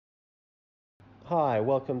Hi,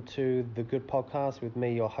 welcome to the Good Podcast with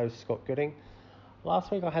me, your host, Scott Gooding.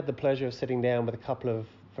 Last week I had the pleasure of sitting down with a couple of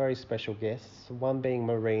very special guests, one being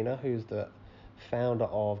Marina, who's the founder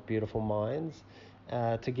of Beautiful Minds,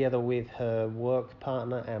 together with her work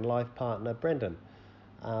partner and life partner, Brendon.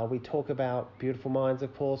 We talk about Beautiful Minds,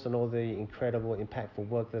 of course, and all the incredible, impactful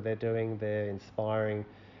work that they're doing. They're inspiring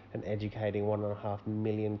and educating 1.5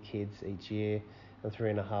 million kids each year and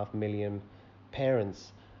 3.5 million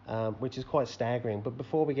parents, which is quite staggering. But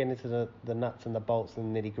before we get into the nuts and the bolts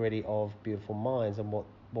and the nitty gritty of Beautiful Minds and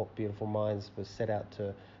what Beautiful Minds was set out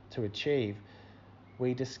to achieve,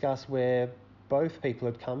 we discuss where both people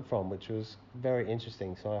had come from, which was very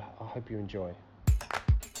interesting. So I hope you enjoy.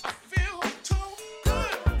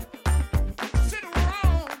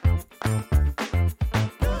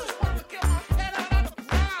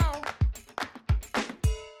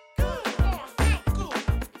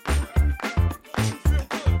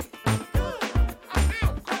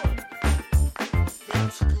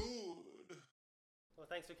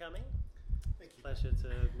 Thanks for coming. Thank you. Pleasure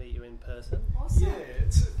to meet you in person. Awesome. Yeah,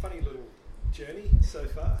 it's a funny little journey so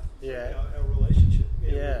far. Yeah. Our relationship.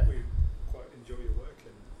 Yeah. We quite enjoy your work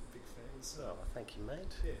and big fans. Oh, well, thank you,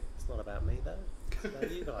 mate. Yeah. It's not about me though. It's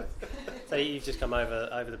about you guys. So you've just come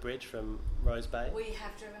over the bridge from Rose Bay. We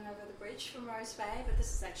have driven over the bridge from Rose Bay, but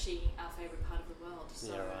this is actually our favourite part of the world.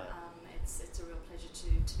 So Yeah, right. it's a real pleasure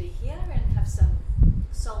to be here and have some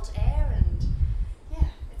salt air, and yeah,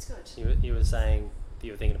 it's good. You were saying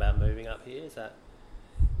you were thinking about moving up here. Is that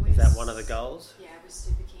We're one of the goals? Yeah, we're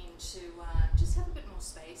super keen to just have a bit more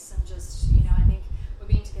space and just, I think we've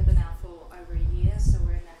been together now for over a year, so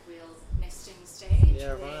we're in that real nesting stage.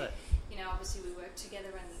 Yeah, where, right. Obviously we work together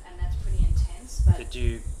and that's pretty intense. But Did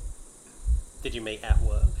you meet at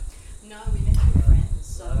work? No, we met through friends.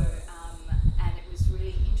 So Oh. and it was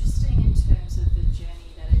really interesting in terms of the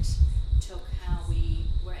journey that it took, how we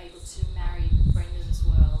were able to marry Brendon's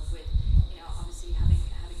world with, obviously having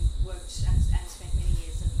worked and spent many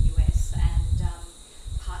years in the US, and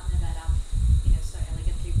partner that up, so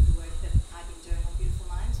elegantly with the work that I've been doing on Beautiful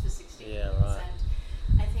Minds for 16 Yeah, years. right.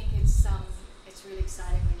 And I think it's really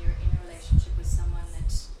exciting when you're in a relationship with someone that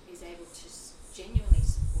is able to genuinely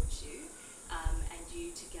support you, and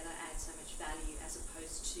you together add so much value as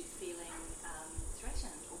opposed to feeling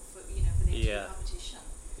threatened or for there to be competition.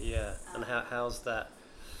 Yeah. And how's that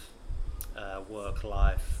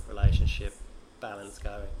work-life relationship balance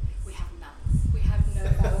going? We have none. We have no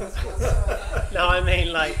balance whatsoever. No, I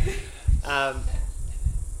mean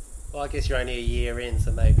well, I guess you're only a year in,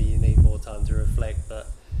 so maybe you need more time to reflect. But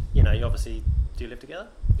you obviously do you live together?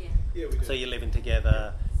 Yeah. Yeah, we do. So you're living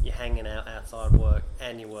together, you're hanging out outside work,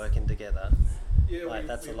 and you're working together. Yeah,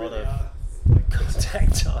 that's we a lot really of are,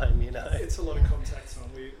 contact time, It's a lot of contact time.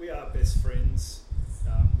 We are best friends.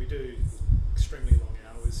 We do extremely long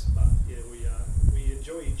hours, but yeah, we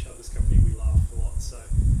enjoy each other's company. We laugh a lot, so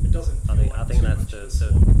it doesn't. I think too that's much of a the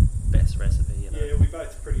slog. best recipe, Yeah, we're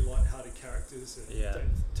both pretty light-hearted characters and Yeah. don't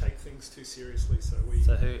take things too seriously. So we.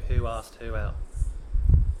 So who asked who out?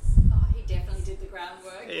 Oh, he definitely did the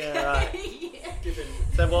groundwork. Yeah, right. Yeah. Given.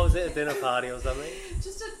 So what was it, a dinner party or something?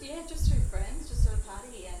 Just through friends, just at a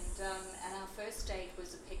party, and our first date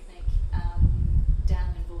was a picnic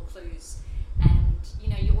down in Vaucluse, and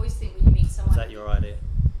you always think when you meet someone. Was that your idea?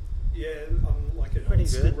 Yeah, I'm like an Pretty old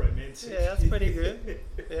school good. romantic. Yeah, that's pretty good.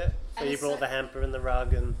 Yeah. So And you it's brought the hamper and the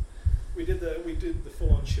rug and... We did the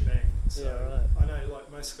full-on shebang. So Yeah, right. I know,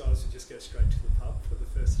 like most guys would just go straight to the pub for the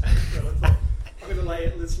first date, but I thought I'm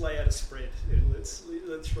going to let's lay out a spread and let's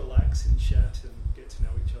relax and chat and get to know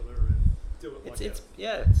each other and do it It's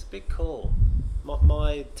a big call.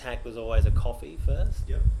 My tack was always a coffee first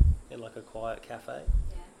Yep. in like a quiet cafe.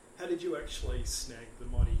 Yeah. How did you actually snag the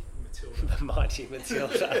mighty Matilda? The mighty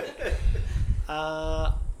Matilda.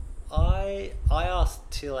 I asked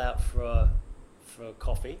Till out for a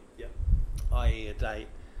coffee, Yep. i.e. a date,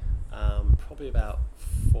 probably about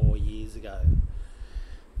 4 years ago.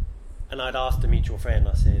 And I'd asked a mutual friend,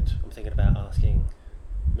 I said, I'm thinking about asking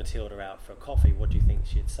Matilda out for a coffee. What do you think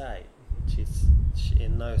she'd say? She,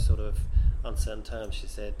 in no sort of uncertain terms, she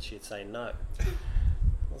said she'd say no.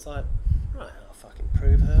 I was like, right, I'll fucking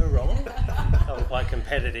prove her wrong. I'm quite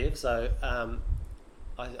competitive, so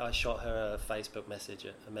I shot her a Facebook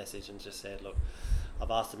message and just said, look,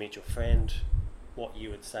 I've asked a mutual friend what you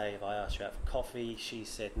would say if I asked you out for coffee. She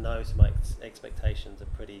said no, so my expectations are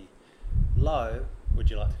pretty low. Would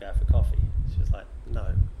you like to go out for coffee? She was like, no.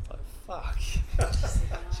 I was like, fuck.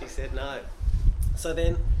 She said no. So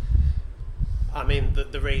then, I mean,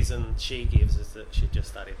 the reason she gives is that she just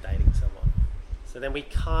started dating someone. So then we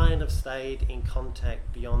kind of stayed in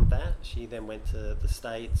contact beyond that. She then went to the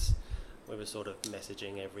States. we were sort of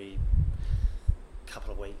messaging every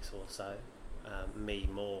couple of weeks or so. Me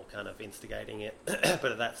more kind of instigating it, but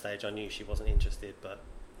at that stage I knew she wasn't interested, but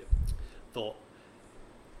thought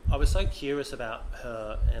I was so curious about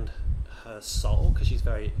her and her soul, because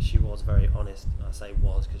she was very honest. I say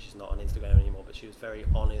was because she's not on Instagram anymore, but she was very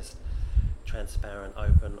honest, transparent,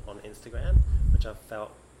 open on Instagram, which I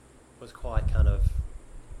felt was quite kind of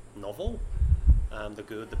novel, the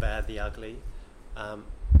good, the bad, the ugly, and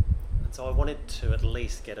so I wanted to at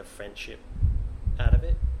least get a friendship out of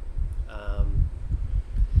it.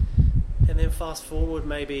 And then fast forward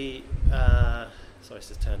maybe, sorry, it's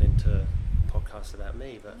just turned into a podcast about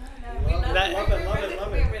me, but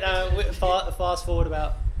fast forward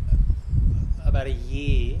about a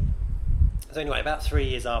year. So anyway, about 3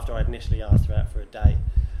 years after I'd initially asked her out for a date,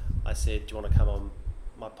 I said, do you want to come on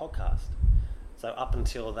my podcast? So up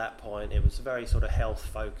until that point, it was very sort of health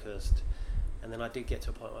focused. And then I did get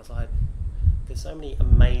to a point where I was like, there's so many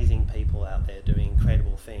amazing people out there doing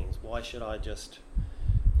incredible things. Why should I just,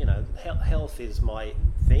 health is my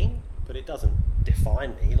thing, but it doesn't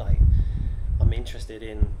define me. Like, I'm interested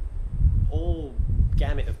in all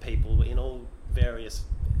gamut of people in all various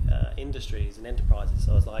industries and enterprises.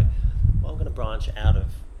 So I was like, well, I'm going to branch out of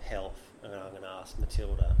health, and I'm going to ask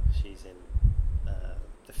Matilda. She's in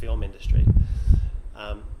the film industry.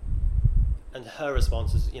 And her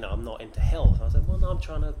response is, I'm not into health. And I said, well, no, I'm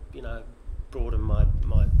trying to, broaden my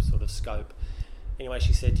sort of scope. Anyway,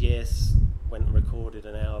 she said yes, went and recorded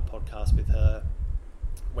an hour podcast with her.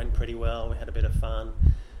 Went pretty well, we had a bit of fun.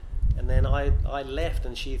 And then I left,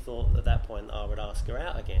 and she thought at that point I would ask her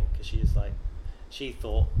out again, because she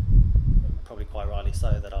thought, probably quite rightly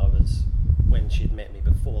so, that I was, when she'd met me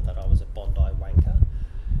before, that I was a Bondi wanker.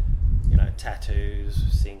 Tattoos,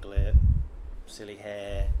 singlet, silly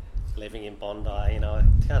hair, living in Bondi, I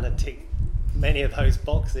kind of tick many of those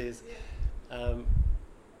boxes.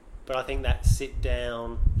 But I think that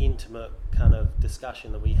sit-down, intimate kind of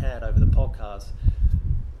discussion that we had over the podcast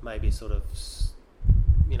maybe sort of,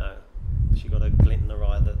 she got a glint in the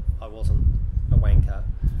eye that I wasn't a wanker,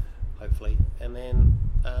 hopefully. And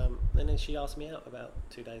then she asked me out about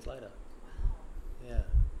 2 days later. Wow. Yeah,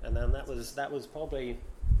 and then that was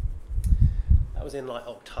in like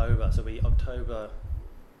October. So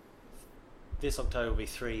this October will be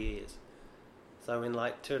 3 years. So in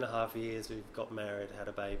like 2.5 years, we've got married, had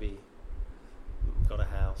a baby, got a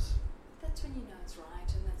house. That's when you know it's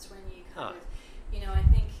right, and that's when you kind of, I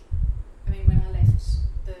think, when I left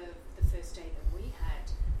the first day that we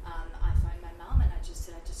had, I phoned my mum and I just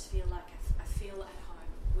said, I just feel like I feel at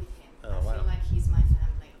home with him. Oh, I wow. feel like he's my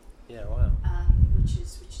family. Yeah, wow. Which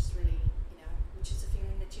is really, which is a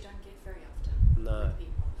feeling that you don't get very often No. with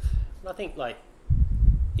people. And I think like,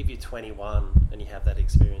 if you're 21 and you have that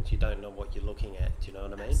experience, you don't know what you're looking at. Do you know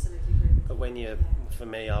what I mean? Absolutely agree with But you. when for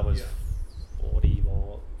me, I was 40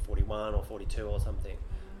 or 41 or 42 or something.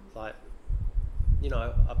 It's like,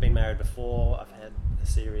 I've been married before. I've had a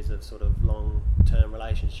series of sort of long-term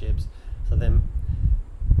relationships. So then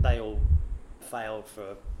they all failed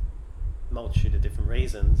for a multitude of different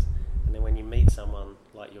reasons. And then when you meet someone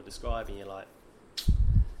like you're describing, you're like,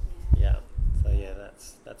 yeah. So yeah,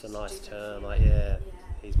 that's a nice term. Like, yeah.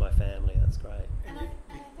 He's my family. That's great. And I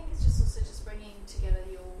think it's just also just bringing together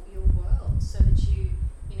your world so that you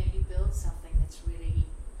build something that's really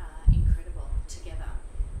incredible together.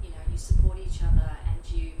 You support each other, and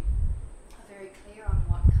you are very clear on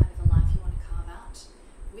what kind of a life you want to carve out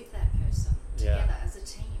with that person together as a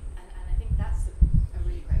team. And I think that's a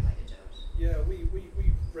really great way to do it. Yeah, we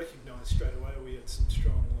recognised straight away we had some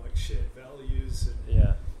strong shared values,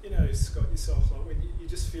 and Scott, yourself, like when you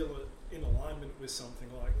just feel it in alignment with something,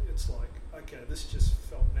 like it's like, okay, this just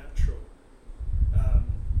felt natural.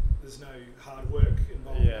 There's no hard work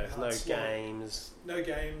involved. Yeah, there's no games. No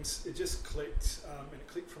games. It just clicked, and it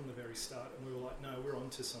clicked from the very start. And we were like, no, we're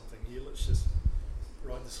onto something here. Let's just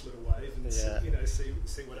ride this little wave and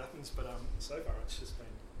see what happens. But so far, it's just been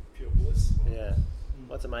pure bliss. Yeah.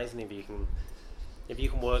 Well, it's amazing if you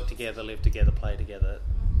can work together, live together, play together.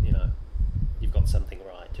 You've got something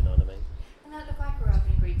right. Do you know what I mean? And look, I grew up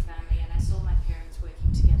in a Greek family, and I saw my parents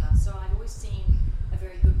working together. So I've always seen a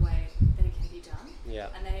very good way that it can be done.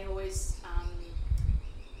 Yeah. And they always,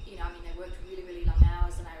 they worked really, really long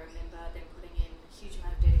hours, and I remember them putting in a huge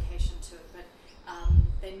amount of dedication to it. But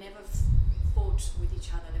they never fought with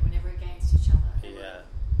each other. They were never against each other. They were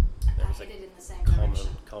headed in the same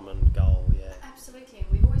direction. Common goal. Yeah. Absolutely, and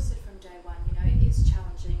we've always said from day one, it is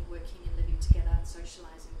challenging working and living together and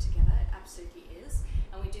socialising together. It absolutely is.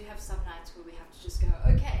 And we do have some nights where we have to just go,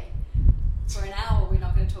 okay, for an hour we're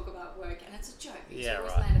not going to talk about work, and it's a joke. Because you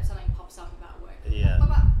always land if something pops up about work. Yeah.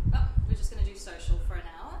 We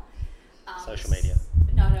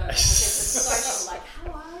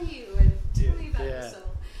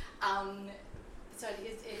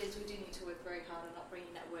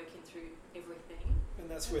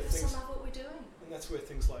just love what we're doing. And that's where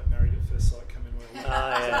things like Married at First Sight come in.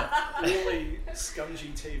 Where really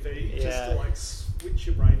scungy TV, just to like switch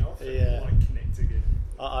your brain off and like connect again.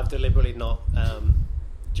 I've deliberately not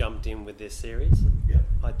jumped in with this series. Yeah.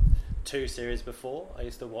 2 series before, I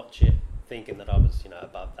used to watch it thinking that I was,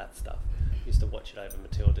 above that stuff. I used to watch it over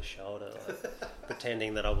Matilda's shoulder, like,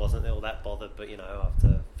 pretending that I wasn't all that bothered. But after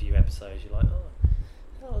a few episodes, you're like,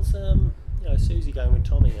 that was Susie going with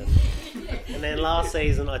Tommy, and then last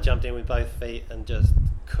season I jumped in with both feet and just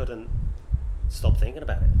couldn't stop thinking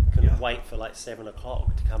about it. Couldn't wait for like 7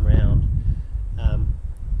 o'clock to come round.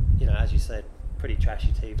 As you said, pretty trashy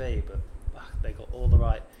TV, but they got all the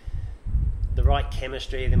right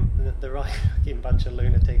chemistry, the right fucking bunch of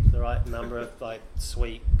lunatics, the right number of like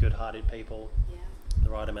sweet, good-hearted people, the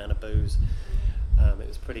right amount of booze. It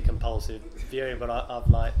was pretty compulsive viewing, but I've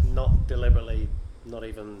like not deliberately, not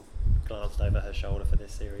even glanced over her shoulder for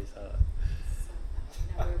this series.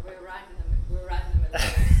 No, we're right in the middle,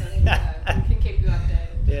 so there you go. We can keep you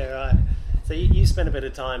updated. Yeah, right. So you spent a bit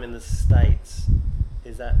of time in the States.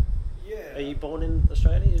 Is that? Yeah. Are you born in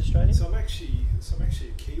Australia? Are you Australian? So I'm actually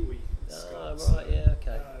a Kiwi. Right. So, Yeah.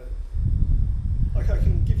 Okay. I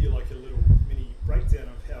can give you like a little mini breakdown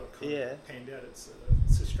of how it kind of panned out. It's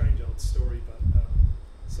a strange old story, but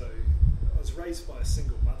so I was raised by a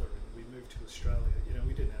single mother, and we moved to Australia.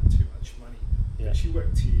 We didn't have too much money, but she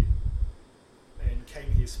worked here and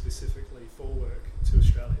came here specifically for work to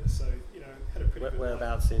Australia. So had a pretty good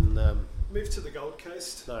whereabouts in? Moved to the Gold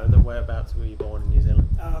Coast. No, the whereabouts were you born in New Zealand?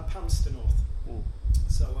 Palmerston North. Ooh.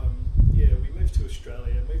 So we moved to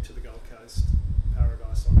Australia, moved to the Gold Coast,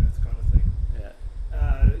 paradise on earth kind of thing. Yeah.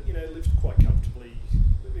 Lived quite comfortably,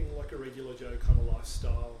 living like a regular Joe kind of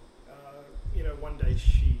lifestyle. One day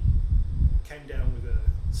she came down with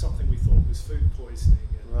something we thought was food poisoning.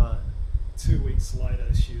 And right. 2 weeks later,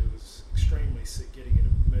 she was extremely sick, getting an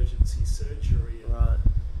emergency surgery. And, right.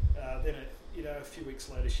 Then a few weeks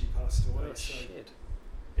later, she passed away. Oh, so shit.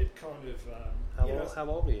 It kind of How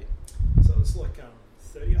old were you? So it was like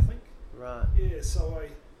 30, I think. Right. Yeah. So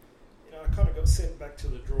I kind of got sent back to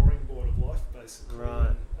the drawing board of life, basically. Right.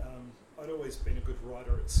 And, I'd always been a good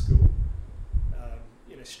writer at school.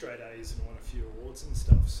 Straight A's and won a few awards and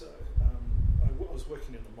stuff. So I was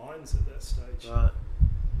working in the mines at that stage. Right.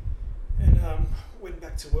 And went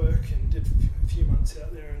back to work and did a few months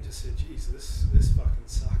out there and just said, geez, this fucking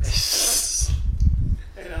sucks.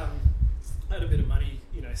 And I had a bit of money,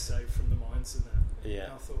 saved from the mines and that. Yeah.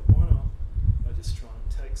 And I thought, why not? I just try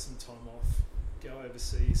and take some time off, go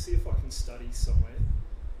overseas, see if I can study somewhere,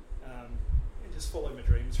 and just follow my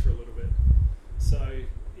dreams for a little bit. So,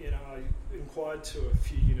 I inquired to a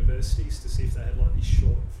few universities to see if they had like these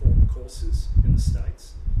short form courses in the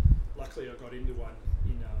States. Luckily, I got into one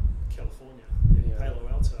in California, in Palo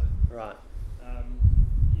Alto. Right.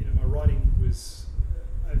 My writing was,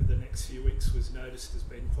 over the next few weeks, was noticed as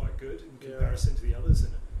being quite good in comparison to the others.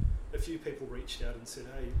 And a few people reached out and said,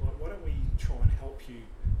 hey, why don't we try and help you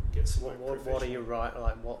get some work professionally? What are you writing?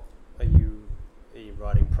 Like, what are you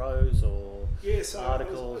writing prose or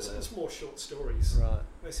articles? It's more short stories. Right.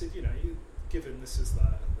 They said, given this is the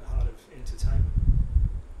heart of entertainment,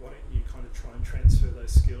 why don't you kind of try and transfer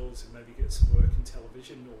those skills and maybe get some work in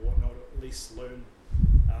television or whatnot, or at least learn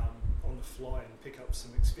on the fly and pick up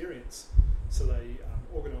some experience. So they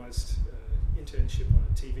organised an internship on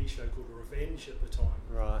a TV show called Revenge at the time.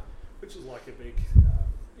 Right. Which was like a big,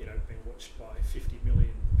 being watched by 50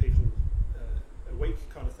 million people a week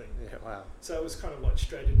kind of thing. Yeah, wow. So it was kind of like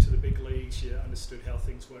straight into the big leagues. You understood how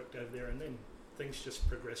things worked over there, and then things just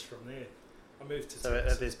progressed from there. I moved to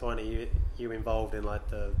Texas. At this point, are you involved in like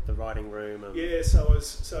the writing room? And So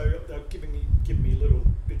they were giving me little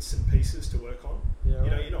bits and pieces to work on. Yeah,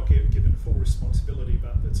 right. You're not given full responsibility,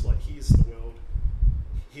 but it's like, here's the world,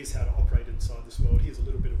 here's how to operate inside this world, here's a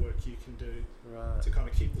little bit of work you can do to kind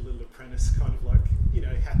of keep the little apprentice kind of like,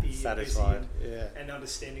 happy, satisfied, and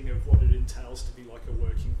understanding of what it entails to be like a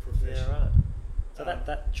working profession. Yeah, right. So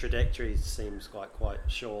that trajectory seems quite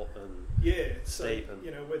short and steep.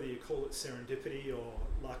 And whether you call it serendipity or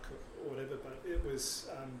luck or whatever, but it was.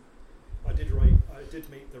 I did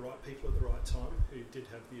meet the right people at the right time who did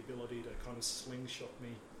have the ability to kind of slingshot me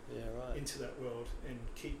into that world and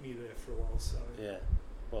keep me there for a while. So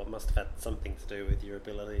well, it must have had something to do with your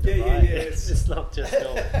ability to write. Yeah. It's just not just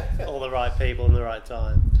all the right people in the right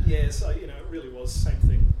time. Yeah, so it really was same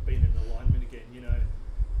thing. Being in alignment again,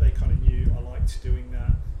 they kind of knew I liked doing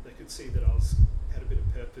that. They could see that I had a bit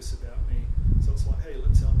of purpose about me. So it's like, hey,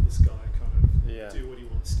 let's help this guy kind of do what he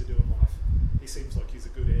wants to do in life. He seems like he's a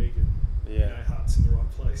good egg, and heart's in the right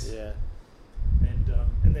place.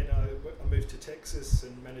 And then I moved to Texas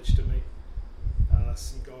and managed to meet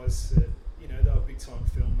some guys that, you know, they were big time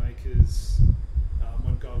filmmakers.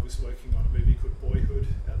 One guy was working on a movie called Boyhood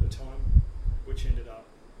at the time, which ended up,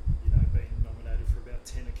 you know, being nominated for about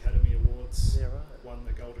 10 Academy Awards. Yeah, right. Won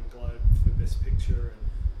the Golden Globe for Best Picture, and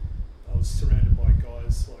I was surrounded by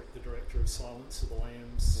guys like the director of Silence of the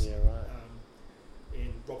Lambs. Yeah, right.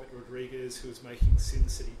 And Robert Rodriguez, who was making Sin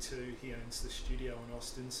City 2. He owns the studio in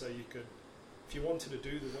Austin, so you could, if you wanted to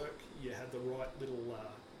do the work, you had the right little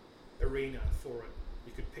arena for it.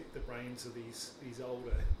 You could pick the brains of these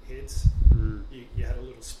older heads. You had a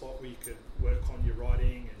little spot where you could work on your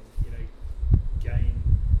writing and, you know, gain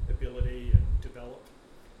ability and develop.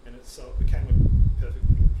 And so it became a perfect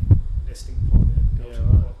little nesting pot and built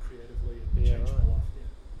quite creatively and changed my life.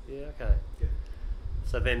 Yeah, okay. Yeah.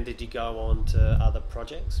 So then, did you go on to other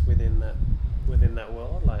projects within that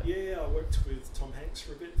world? Like, yeah, I worked with Tom Hanks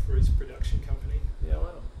for a bit for his production company. Yeah,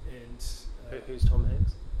 wow. And who's Tom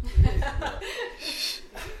Hanks?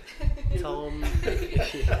 Tom. He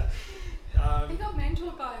got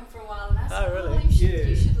mentored by him for a while, and that's Oh, cool. really?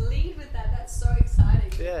 You should lead with that. That's so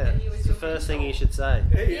exciting. Yeah, that he was it's the your first mentor. thing you should say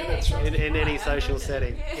Yeah, that's right. in any I social imagine.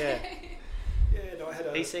 setting. Yeah. No, I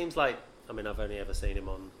had He seems like, I mean, I've only ever seen him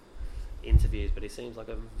on interviews, but he seems like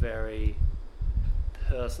a very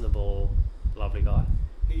personable, lovely guy.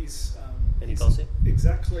 He's Any gossip?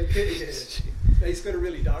 Exactly. Yeah. He's got a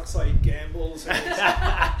really dark side. He gambles and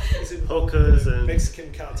he's involved Hookers with and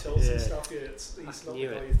Mexican cartels and yeah. stuff. Yeah, he's not the knew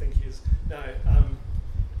guy it. you think he is. No,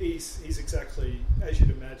 he's exactly as you'd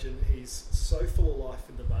imagine. He's so full of life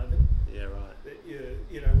in the moment. Yeah, right. That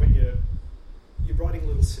you know when you're writing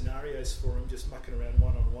little scenarios for him, just mucking around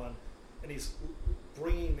one on one, and he's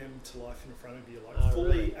bringing them to life in front of you, like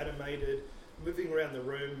fully really? animated, moving around the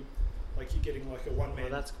room, like you're getting like a one man.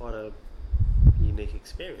 Well, that's quite a unique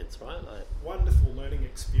experience, right? Like, wonderful learning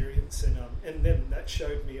experience, and then that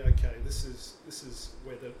showed me, okay, this is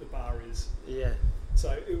where the bar is. yeah,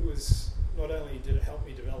 So it was, not only did it help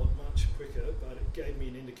me develop much quicker, but it gave me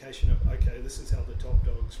an indication of, okay, this is how the top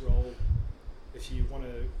dogs roll. If you want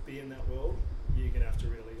to be in that world, you're gonna have to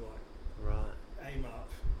really right. aim up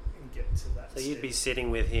and get to that. So you'd be step. sitting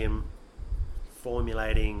with him,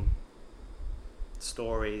 formulating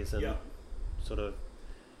stories and Yeah. sort of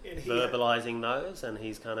And he verbalizing those, and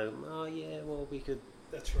he's kind of, oh yeah, well we could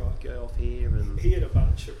that's right. go off here, and He had a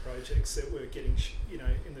bunch of projects that were getting,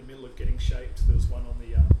 in the middle of getting shaped. There was one on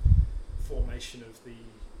the formation of the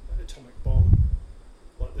atomic bomb,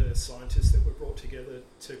 like the scientists that were brought together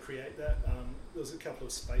to create that. There was a couple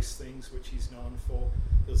of space things which he's known for.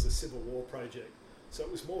 There was a Civil War project. So it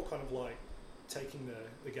was more kind of like taking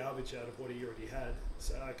the garbage out of what he already had.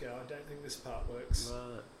 So, okay, I don't think this part works.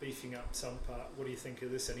 right. Beefing up some part, what do you think of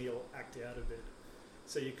this? And he'll act out of it.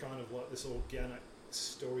 So you kind of like this organic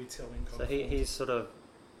storytelling kind So of he's sort of,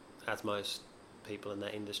 as most people in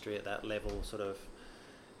that industry at that level, sort of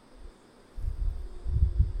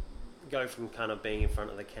go from kind of being in front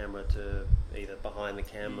of the camera to either behind the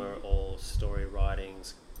camera or story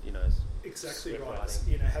writings, you know. exactly script right.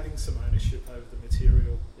 writing. Having some ownership over the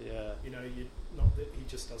material. Yeah. Not that he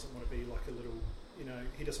just doesn't want to be like a little,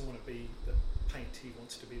 he doesn't want to be the paint. He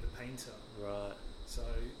wants to be the painter. Right. So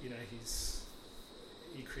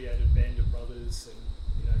he created Band of Brothers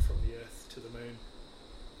and From the Earth to the Moon,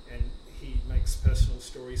 and he makes personal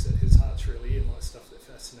stories that his heart's really in, like stuff that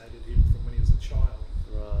fascinated him from when he was a child.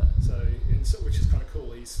 Right. So which is kind of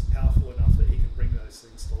cool. He's powerful enough that he can bring those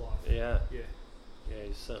things to life. Yeah. Yeah. Yeah,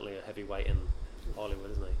 he's certainly a heavyweight in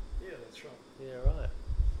Hollywood, isn't he? Yeah, that's right. Yeah, right.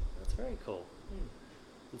 That's very cool.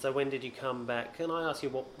 And so when did you come back? Can I ask you,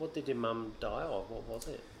 what did your mum die of? What was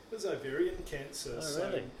it? It was ovarian cancer. Oh, so,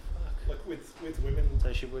 really? like with women.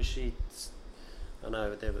 So was she? I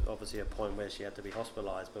know there was obviously a point where she had to be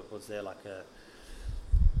hospitalised, but was there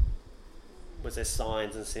was there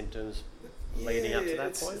signs and symptoms leading up to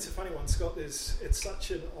that point? It's a funny one, Scott. It's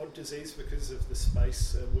such an odd disease because of the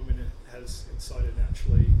space a woman has inside her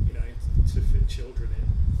naturally, to fit children in.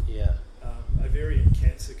 Yeah. Ovarian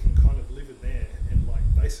cancer can kind of live in there and like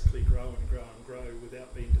basically grow and grow and grow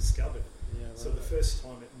without being discovered. Yeah, right. So the first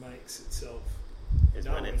time it makes itself is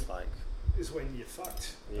known when it's like... is when you're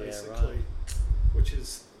fucked, Yeah, basically, right. which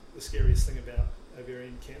is the scariest thing about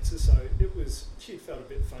ovarian cancer. So she felt a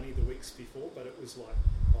bit funny the weeks before, but it was like,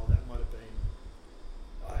 oh, that might have been,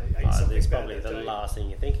 I ate something it's bad probably that the day. last thing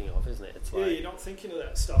you're thinking of, isn't it? It's like... Yeah, you're not thinking of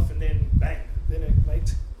that stuff, and then bang, then it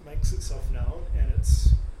makes itself known, and it's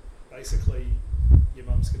basically your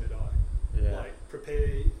mum's going to die. Yeah. Like, prepare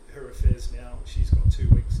her affairs now. She's got 2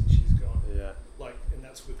 weeks and she's gone. Yeah. Like, and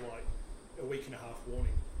that's with like a week and a half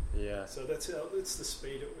warning. Yeah. So that's the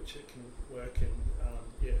speed at which it can work, and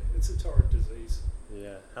it's a torrid disease.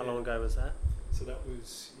 Yeah. How long ago was that? So that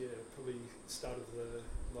was probably start of the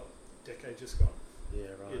decade just gone. Yeah,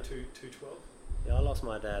 right. Yeah, 2012. Yeah, I lost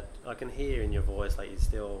my dad. I can hear in your voice like you're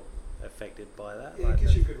still affected by that. Yeah, like it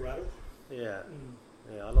gives you a good rattle. Yeah.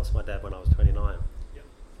 Yeah, I lost my dad when I was 29. Yep.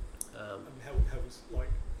 And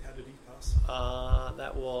how did he pass?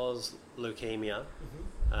 That was leukemia.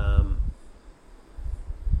 Mm-hmm.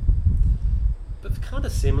 But kind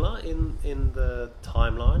of similar in the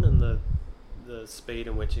timeline and the speed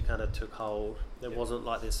in which it kind of took hold. There wasn't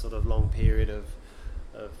like this sort of long period of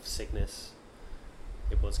sickness.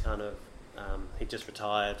 It was kind of he just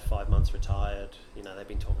retired, 5 months retired. You know, they've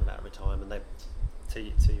been talking about retirement.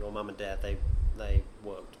 To your mum and dad, they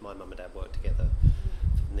worked. My mum and dad worked together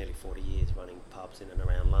for nearly 40 years, running pubs in and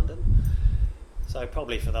around London. So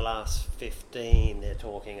probably for the last 15, they're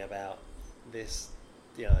talking about this,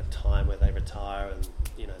 you know, time where they retire and,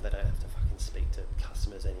 you know, they don't have to fucking speak to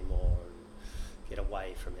customers anymore and get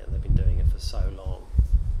away from it. They've been doing it for so long.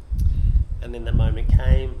 And then the moment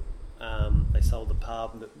came, they sold the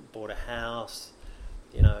pub, bought a house,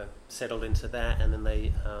 you know, settled into that, and then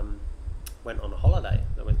they went on a holiday.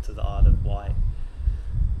 They went to the Isle of Wight.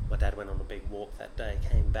 My dad went on a big walk that day,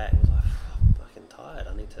 came back and was like, I'm fucking tired,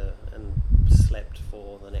 I need to, and slept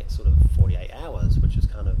for the next sort of 48 hours, which is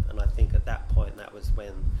kind of, and I think at that point that was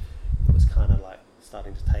when it was kind of like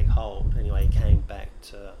starting to take hold. Anyway, he came back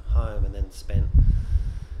to home and then spent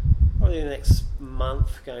probably the next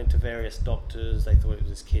month going to various doctors. They thought it was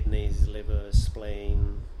his kidneys, his liver, his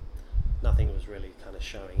spleen. Nothing was really kind of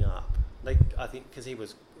showing up. I think because he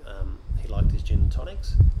was, he liked his gin and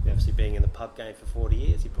tonics. Obviously being in the pub game for 40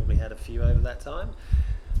 years, he probably had a few over that time.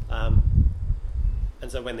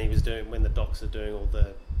 And so when the docs are doing all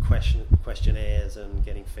the questionnaires and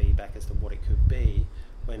getting feedback as to what it could be,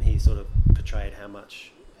 when he sort of portrayed how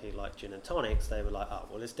much he liked gin and tonics, they were like, oh,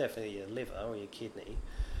 well, it's definitely your liver or your kidney.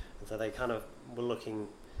 And so they kind of were looking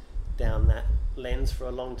down that lens for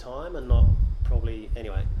a long time and not probably,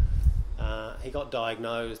 anyway. He got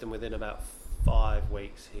diagnosed and within about 5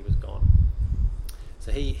 weeks he was gone.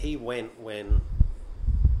 So he went when,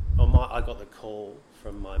 I got the call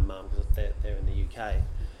from my mum, because they're in the UK,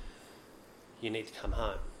 you need to come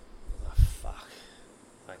home. I was like, fuck.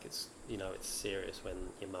 Like it's serious when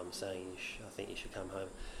your mum's saying, I think you should come home.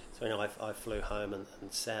 So anyway, I flew home and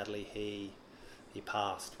sadly he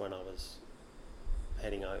passed when I was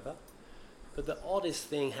heading over. But the oddest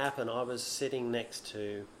thing happened. I was sitting next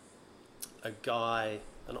to a guy,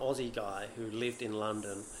 an Aussie guy who lived in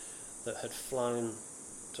London that had flown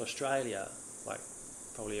to Australia like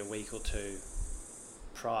probably a week or two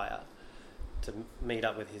prior to meet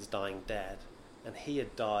up with his dying dad, and he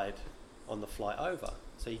had died on the flight over,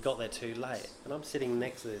 so he got there too late. And I'm sitting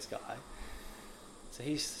next to this guy, so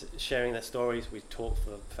he's sharing that stories. We talk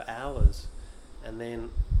for hours, and then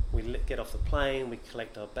we get off the plane, we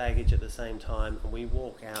collect our baggage at the same time, and we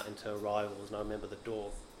walk out into arrivals. And I remember the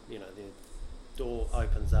door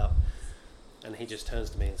opens up, and he just turns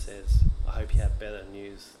to me and says, I hope you have better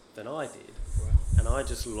news than I did. Wow. And I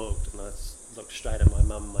just looked, and I looked straight at my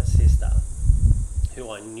mum and my sister,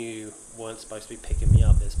 who I knew weren't supposed to be picking me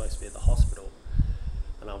up. They're supposed to be at the hospital,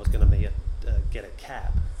 and I was going to get a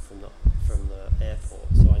cab from the airport.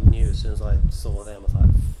 So I knew as soon as I saw them, I was like,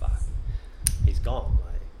 fuck, he's gone.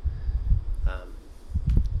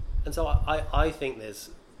 And so I think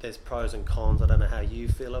there's pros and cons. I don't know how you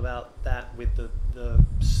feel about that with the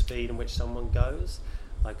speed in which someone goes.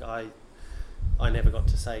 Like I never got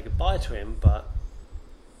to say goodbye to him, but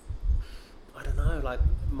I don't know, like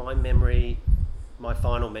my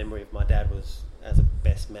final memory of my dad was as a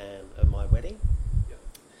best man at my wedding. Yep.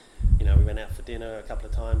 You know, we went out for dinner a couple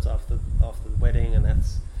of times after the wedding, and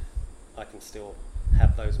I can still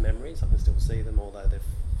have those memories. I can still see them, although they're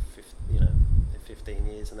 15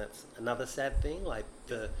 years, and that's another sad thing, like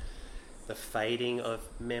the fading of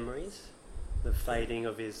memories, the fading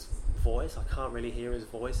of his voice. I can't really hear his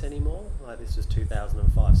voice anymore. Like this was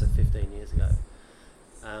 2005, so 15 years ago.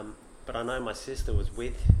 But I know my sister was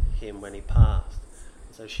with him when he passed,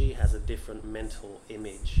 so she has a different mental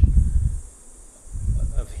image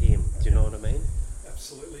of him. Do you know what I mean?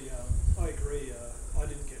 Absolutely. I agree. I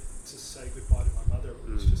didn't get to say goodbye to my mother.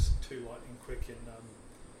 It was just too lightning quick, and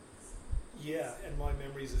and my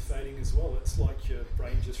memories are fading as well. It's like your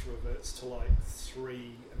brain just reverts to like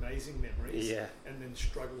 3 amazing memories, and then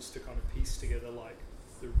struggles to kind of piece together like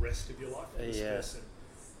the rest of your life with this person.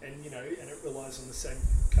 And and it relies on the same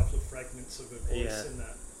couple of fragments of a voice and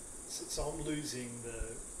that. So I'm losing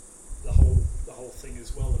the whole thing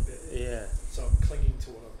as well a bit. Yeah. So I'm clinging to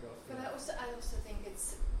what I've got. But I also think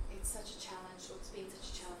it's such a challenge, or it's been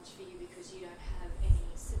such a challenge for you because you don't have any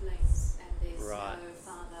siblings, and there's Right. no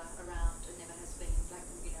father around, and never has been. Like,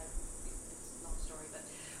 you know, it's a long story, but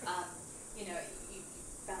you know, you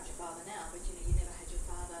found your father now, but you know, you never had your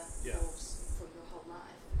father for your whole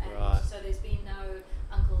life. And Right. so there's been no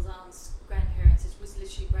uncles, aunts, grandparents. It was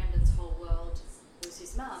literally Brendon's whole world was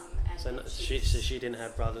his mum. And So she didn't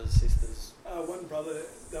have brothers, sisters? One brother,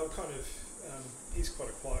 they were kind of, he's quite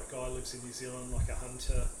a quiet guy, lives in New Zealand, like a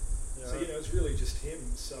hunter. Yeah, So, right. you know, it's really just him.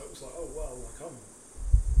 So it was like, oh, wow, like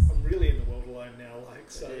I'm really in the world alone now. Like,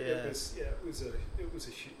 so Yeah. it was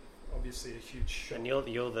obviously a huge shock. And you're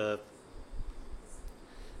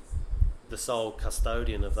the sole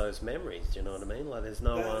custodian of those memories, do you know what I mean? Like, there's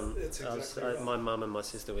no one... That's exactly right. My mum and my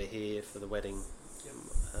sister were here for the wedding Yep.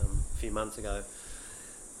 a few months ago,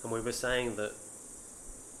 and we were saying that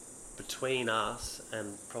between us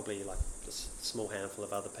and probably like a small handful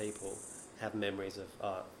of other people have memories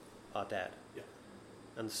of our dad. Yeah.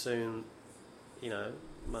 And soon, you know,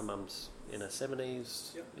 my mum's in her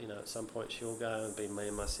 70s, Yep. you know, at some point she'll go, and be me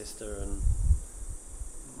and my sister, and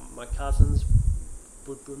my cousins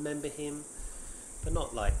would remember him, but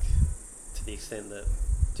not like to the extent that,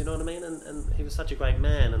 do you know what I mean? And he was such a great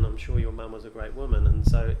man, and I'm sure your mum was a great woman, and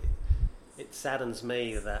so it saddens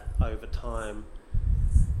me that over time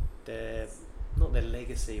not their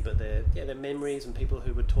legacy, but their memories and people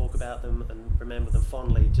who would talk about them and remember them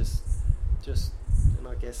fondly just and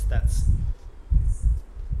I guess that's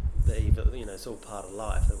you know, it's all part of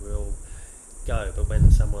life that we all go, but when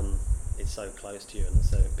someone is so close to you and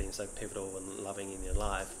so being so pivotal and loving in your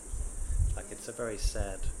life, like, it's a very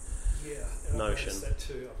sad And notion. I've noticed that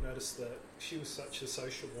too. I've noticed that she was such a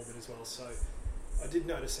social woman as well. So I did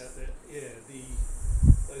notice that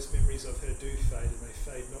those memories of her do fade, and they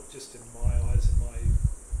fade not just in my eyes and my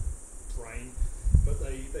brain, but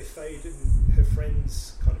they fade in her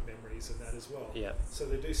friends' kind of memories and that as well. Yeah. So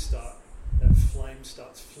they do start, that flame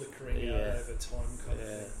starts flickering out Yeah. over time kind of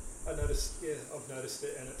Yeah. thing. I've noticed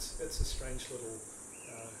it, and it's a strange little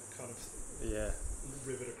kind of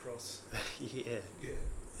rivet across. Yeah.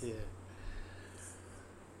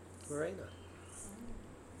 Marina.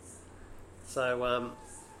 So,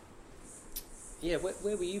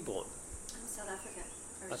 where were you born? I'm South Africa.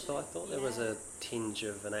 I thought there was a tinge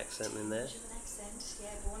of an accent in there. Tinge of an accent, yeah.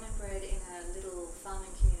 Born and bred in a little farming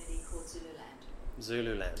community called Zululand.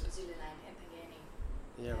 Zululand. Zululand, Empangeni.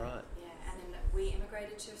 Yeah, right. Yeah, and then we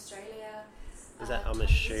immigrated to Australia. Is that, I'm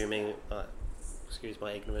 20 years assuming, ago. excuse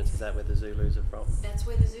my ignorance, is that where the Zulus are from? That's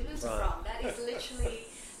where the Zulus Right. are from. That is literally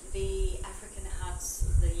the African huts,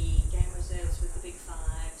 the game reserves with the big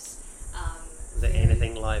fives. Is it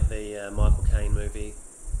anything like the Michael Caine movie?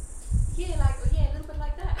 Yeah, a little bit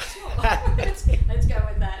like that. Sure. let's go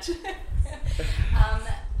with that.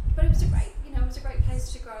 But it was a great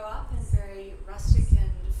place to grow up, and very rustic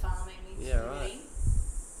and farming community. Right.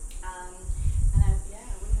 And I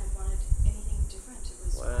wouldn't have wanted anything different. It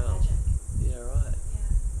was magic. Yeah, right.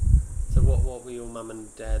 Yeah. So what were your mum and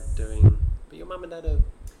dad doing? But your mum and dad are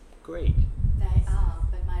Greek. They are,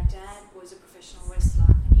 but my dad was a professional wrestler,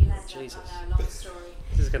 and he landed Jesus. up on a long story.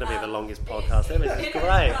 This is going to be the longest podcast ever. This is great.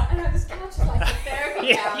 I know, this couch is like a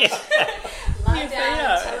therapy couch. Lie down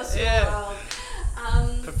and tell us your world.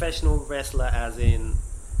 Professional wrestler as in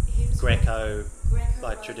He was Greco,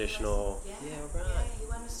 like Roman traditional. wrestler. Yeah, Yeah, right. he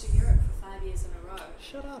won Mr. Europe for 5 years in a row.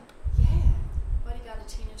 Shut up. Yeah. Bodyguard of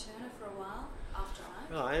Tina Turner for a while after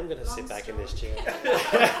Oh, I am going to sit back in this chair.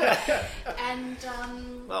 And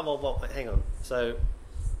well, hang on. So,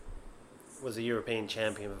 was a European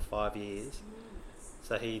champion for 5 years.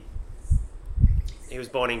 So he was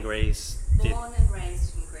born in Greece. born and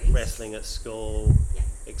raised in Greece. Wrestling at school. Yeah.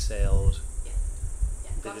 Excelled. Yeah.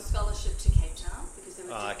 Got a Did it- scholarship to Cape Town because there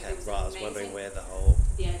was. Oh, okay. There was Right. I was amazing, wondering where the whole.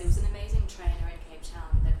 Yeah, there was an amazing trainer in Cape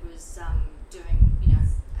Town that was doing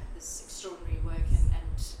this extraordinary work and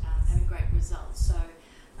having great results. So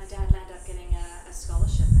my dad landed up getting a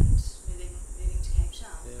scholarship and moving to Cape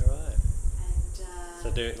Town. Yeah, right. And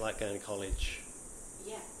So doing like going to college.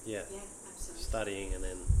 yeah, Yeah. absolutely. Studying, and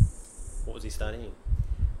then what was he studying?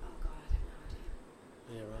 Oh God, I have no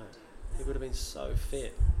idea. Yeah, right. He would have been so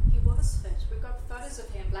fit. He was fit. We've got photos of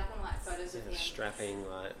him, black and white photos of him. Strapping,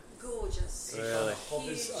 like. Gorgeous. He Really? kind of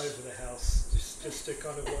hovers Huge. over the house just to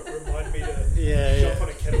kind of remind me to Yeah, jump on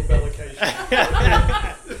a kettlebell occasionally.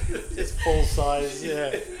 Just full size,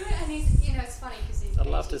 yeah. Yeah, and he's, it's funny because he's. I'd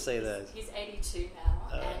love 80 to see those. He's 82 now,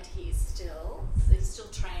 Oh. and he still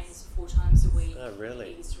trains 4 times a week. Oh,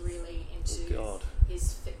 really? He's really into God.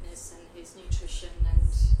 his fitness and his nutrition, and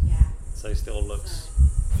So he still looks So,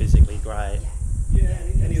 physically great. Yeah,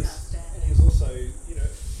 and he was outstanding. also,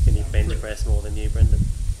 Can he bench pretty- press more than you, Brendon?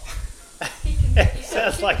 He can.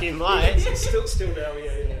 Sounds Sounds like he might. Still now,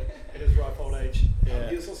 yeah, in his ripe old age. Yeah.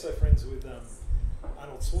 He was also friends with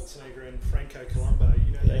Arnold Schwarzenegger and Franco Columbu.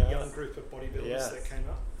 You know, that young group of bodybuilders that came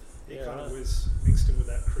up. He kind of was mixed in with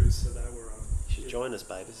that crew, so they were. You should join us,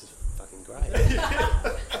 babe. This is fucking great. You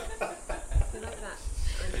like that?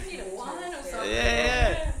 You need a wine or something.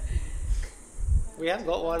 Yeah. We haven't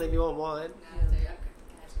got wine if you want wine. No, I'm going to have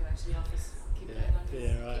to go back to the office. Keep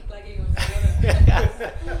Right. Keep lagging on the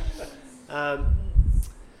water.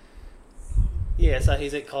 Yeah, so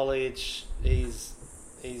he's at college. Is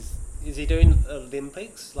he doing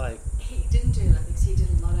Olympics? Like, he didn't do Olympics. He did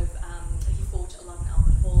a lot of. He fought a lot in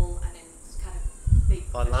Albert Hall and in kind of big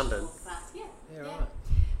professional London? fights. Yeah, right.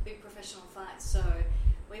 Big professional fights. So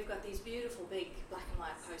we've got these beautiful big black and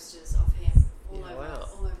white posters of him all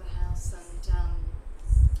over the house,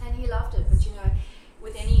 and he loved it. But you know,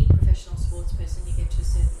 with any professional sports person, you get to a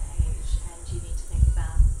certain age, and you need to think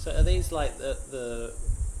about. So are these like the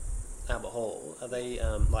Albert Hall? Are they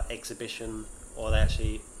like exhibition, or are they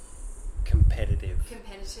actually competitive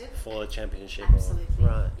for the championship? Absolutely.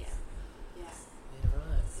 Right. Yeah.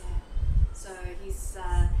 Right. Yeah. So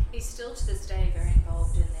he's still to this day very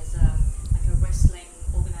involved in there's like a wrestling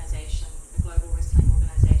organisation, a global wrestling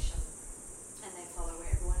organisation, and they follow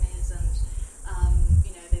where everyone is and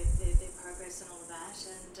you know their progress and all of that.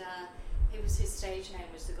 And his stage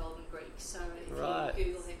name was the Golden Greek. So if you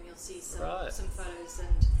Google him, you'll see some photos,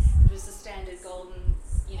 and it was the standard golden,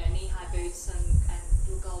 you know, knee-high boots and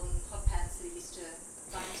little golden hot pants that he used to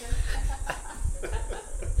find him.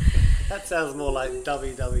 That sounds more like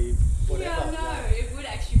WW whatever. Yeah, no, it would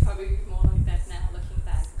actually probably be more like that now, looking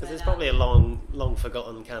back. Because it's probably a long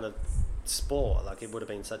forgotten kind of sport. Like, it would have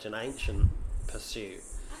been such an ancient pursuit.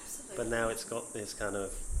 Absolutely. But now it's got this kind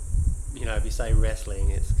of, you know, if you say wrestling,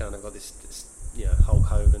 it's kind of got this you know, Hulk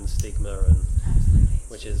Hogan stigma, and absolutely,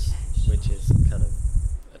 which is kind of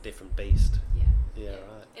a different beast. Yeah,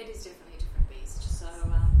 right. It is definitely a different beast. So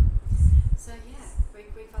yeah,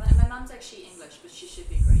 Greek father. And my mum's actually English, but she should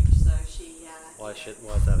be Greek. So she. Why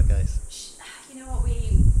is that the case? You know what?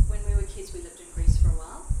 When we were kids, we lived in Greece for a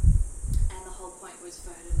while, and the whole point was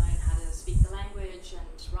for her to learn how to speak the language and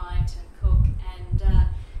write and cook. And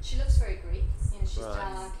she looks very Greek. You know, she's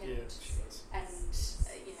dark and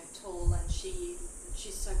you know, tall, and she's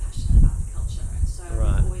so passionate about the culture. And so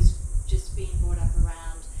we've always just been brought up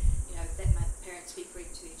around, you know, that my parents speak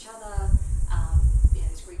Greek to each other. You know,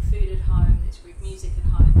 there's Greek food at home, there's Greek music at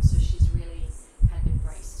home. So she's really kind of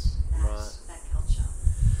embraced that culture,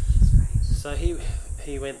 which is great. So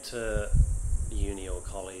he went to uni or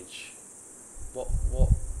college. What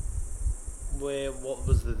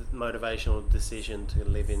was the motivational decision to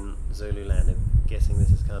live in Zululand? I'm guessing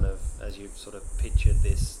this is kind of, as you've sort of pictured,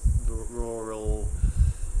 this rural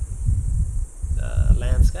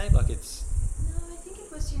landscape. Like, it's. No, I think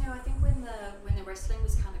it was. You know, I think when the wrestling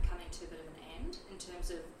was kind of coming to a bit of an end in terms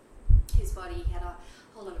of his body, he had a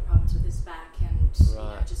whole lot of problems with his back and you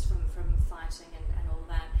know, just from fighting and all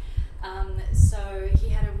that. So he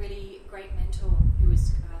had a really great mentor who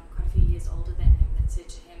was quite a few years older than him that said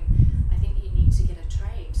to him, I think you need to get a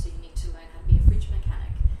trade, so you need to learn how to be a fridge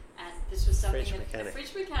mechanic. And this was something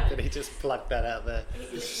fridge mechanic. Did he just plug that out there?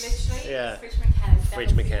 Literally,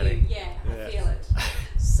 fridge mechanic. Yeah, I feel it.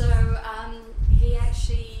 So he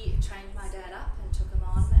actually trained my dad up and took him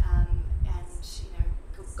on, and you know,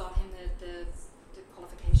 got him the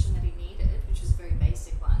qualification that he needed, which was a very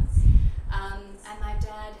basic one. And my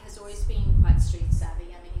dad has always been quite street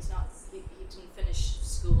savvy. I mean, he didn't finish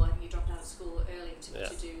school. I think he dropped out of school early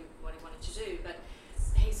to do what he wanted to do, but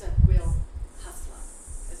he's a real hustler,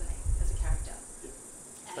 isn't he, as a character? Yeah.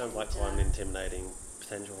 Sounds like quite an intimidating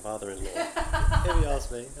potential father-in-law. If you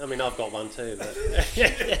ask me. I mean, I've got one too, but... Oh,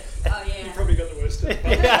 yeah. You probably got the worst of it.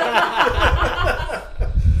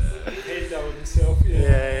 He'd know it himself,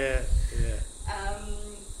 Yeah.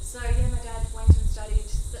 So my dad went and studied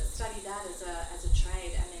that as a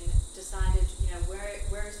trade, and then decided, you know,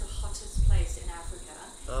 where is the hottest place in Africa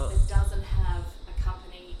that doesn't have a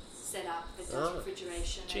company set up that does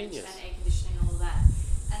refrigeration and air conditioning and all that.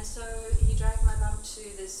 And so he dragged my mum to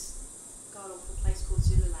this god-awful place called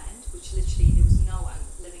Zululand, which literally there was no one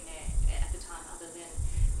living there at the time other than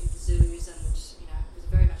the Zulus, and you know, it was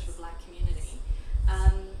very much a black community.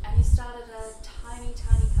 And he started a tiny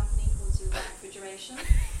company called Zululand Refrigeration,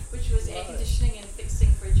 which was air conditioning and fixing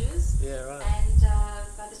fridges. Yeah, right. And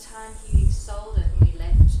by the time he sold it and we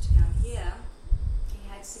left to come here, he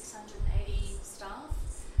had 680 staff.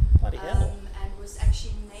 Bloody hell. And was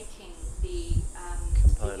actually making the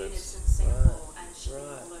units in Singapore and shipping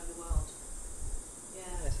all over the world.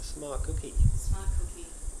 Yeah. It's a smart cookie. Smart cookie,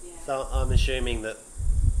 yeah. So I'm assuming that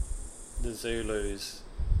the Zulus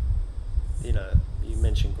you know, you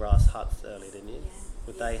mentioned grass huts earlier, didn't you? Yeah.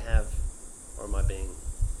 Would they have, or am I being,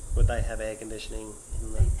 would they have air conditioning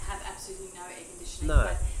in the... They have absolutely no air conditioning. No.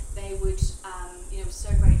 But they would, it was so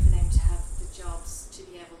great for them to have the jobs to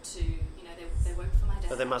be able to, they worked for my dad.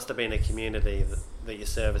 But there must have been a community that you're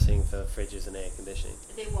servicing for fridges and air conditioning.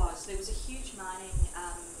 There was a huge mining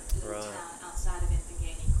little Right. town outside of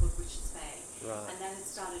Empangeni called Richards Bay. Right. And then it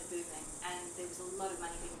started booming, and there was a lot of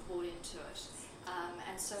money being poured into it.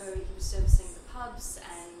 And so he was servicing the pubs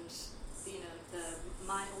and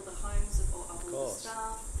all the homes of all the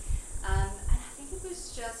staff. And I think it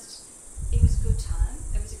was a good time.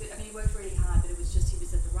 It was he worked really hard, but it was just he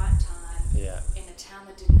was at the right time. Yeah. In a town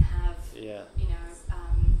that didn't have, Yeah.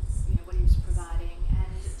 what he was providing, and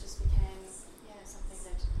it just became something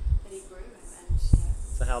that he grew and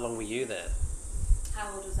So how long were you there?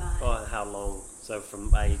 How old was I? Oh, how long? So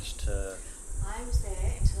from age to... I was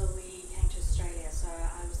there until we came to Australia, so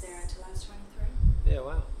I was there until I was 23. Yeah,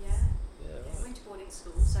 wow. Yeah. Yeah, I right. went to boarding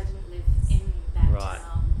school, so I didn't live in that Right.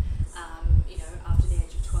 town. After the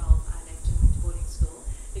age of 12, I left and went to boarding school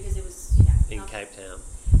because it was, In Cape Town.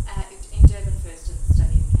 in Durban first and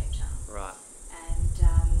studied in Cape Town. Right. And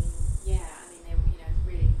there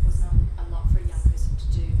really wasn't a lot for a young person to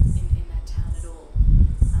do in that town at all.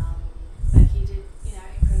 But he did,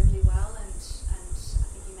 incredibly well, and I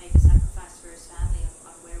think he made the sacrifice for his family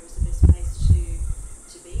on where was the best place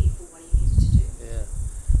to be for what he needed to do.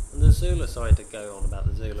 Yeah. And the Zulu, sorry to go on about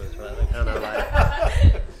the Zulus, but they kind of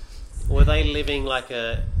like... Were they living like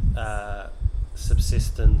a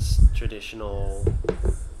subsistence, traditional...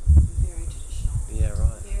 Very traditional. Yeah,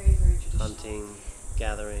 right. Very, very traditional. Hunting,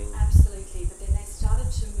 gathering... Absolutely, but then they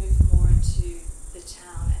started to move more into the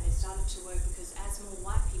town, and they started to work because as more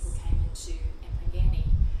white people came into Empangeni,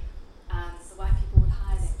 the white people would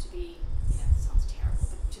hire them to be, it sounds terrible,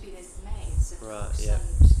 but to be their maids and Right, cooks yeah.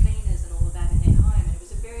 and cleaners and all of that in their home, and it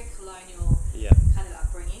was a very colonial Yeah. kind of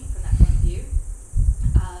upbringing from that point of view.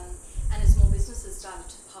 And as more businesses started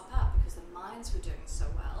to pop up because the mines were doing so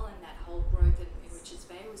well and that whole growth in Richards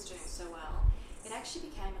Bay was doing so well, it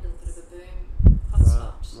actually became a little bit of a boom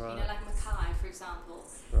hotspot. Right. Like Mackay, for example,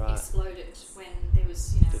 Right. exploded when there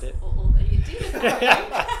was, Did it? It did.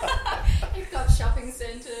 It got shopping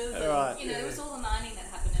centres. Right. There was all the mining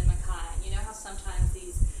that happened in Mackay. And you know how sometimes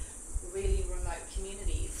these really remote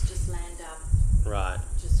communities just land up Right.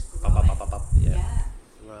 just Up, growing. up, up, up, up. Yeah.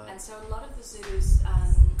 Right. And so a lot of the Zulus,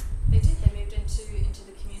 they moved into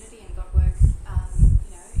the community and got work,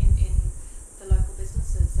 in the local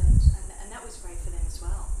businesses, and that was great for them as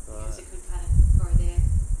well because it could kind of grow their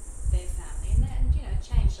family, and it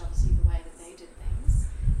changed obviously the way that they did things,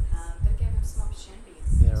 but it gave them some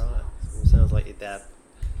opportunities. Yeah, as right. well. Well, it sounds like your dad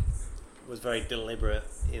was very deliberate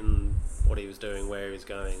in what he was doing, where he was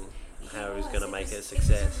going, and how he was going to make it a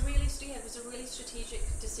success. It was a really strategic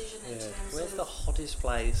decision in Yeah. terms Where's of... the hottest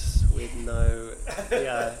place with no...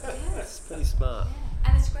 Yeah, it's pretty smart. Yeah.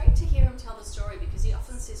 And it's great to hear him tell the story because he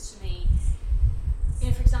often says to me,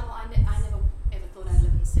 for example, I never ever thought I'd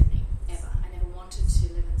live in Sydney, ever. I never wanted to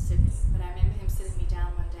live in Sydney. But I remember him sitting me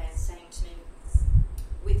down one day and saying to me,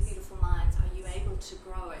 with beautiful minds, are you able to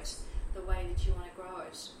grow it the way that you want to grow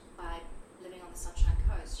it by living on the Sunshine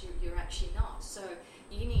Coast? You're actually not. So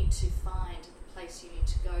you need to find the place you need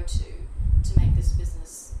to go to make this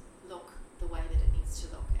business look the way that it needs to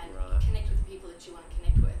look and connect with the people that you want to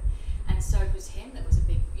connect with. And so it was him that was a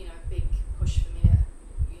big push for me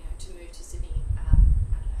to move to Sydney,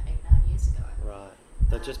 8-9 years ago. Right.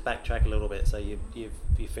 So just backtrack a little bit. So you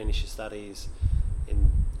finish your studies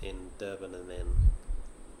in Durban and then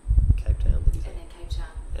Cape Town, did you say? And then Cape Town.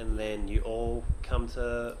 And then you all come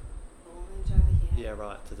to... All moved over here. Yeah,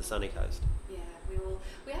 right, to the sunny coast. Yeah,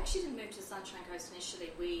 we actually didn't move to the Sunshine Coast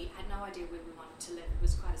initially. We had no idea where we wanted to live. It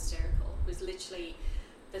was quite hysterical. It was literally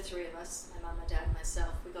the three of us, my mum, my dad and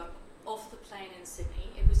myself. We got off the plane in Sydney.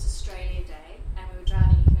 It was Australia Day and we were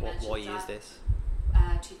driving, you can imagine. What year is this?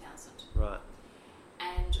 2000. Right.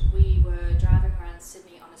 And we were driving around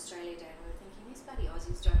Sydney on Australia Day and we were thinking, these bloody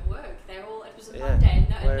Aussies don't work. It was a Monday.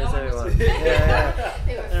 Where is one everyone? was Yeah.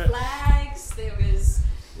 There were flags, there was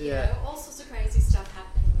all sorts of crazy stuff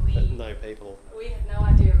happening. No people. We had no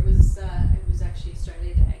idea it was actually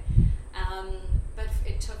Australia Day. But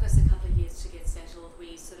it took us a couple of years to get settled.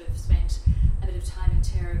 We sort of spent a bit of time in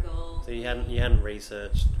Terrigal. So you hadn't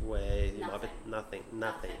researched where you might be... Nothing.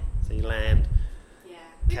 So you land,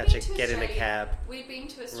 get in a cab. We'd been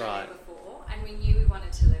to Australia Right. before and we knew we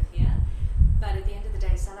wanted to live here. But at the end of the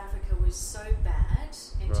day, South Africa was so bad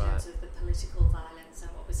in terms of the political violence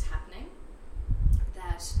and what was happening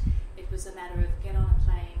that it was a matter of get on a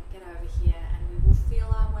plane, get over here, and we will feel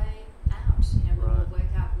our way out. We will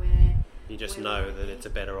work out where You just know that it's a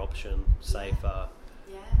better option, safer,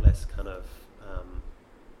 less kind of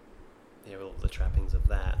all the trappings of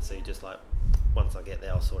that. So you just like, once I get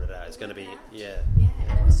there, I'll sort it out. It's going to be And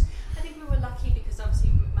it was, I think we were lucky because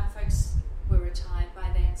obviously my folks were retired by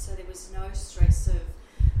then, so there was no stress of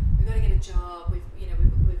we've got to get a job,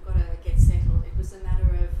 we've got to get settled. It was a matter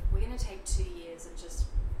of we're going to take 2 years and just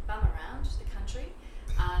bum around the country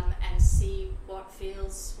and see what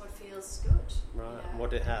feels good.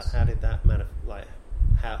 Right. How did that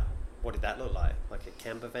what did that look like? Like a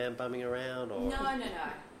camper van bumming around, or no.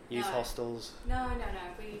 Youth hostels? No.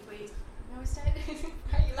 We stayed.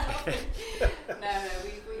 Why are you laughing? No.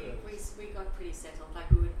 We got pretty settled. Like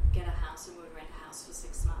we would get a house and we would rent a house for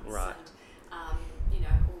 6 months. Right. And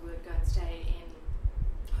or we would go and stay in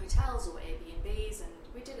hotels or Airbnbs, and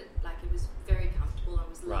we did it like it was very comfortable and it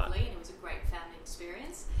was lovely, and it was a great family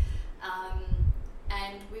experience.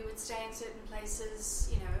 And we would stay in certain places,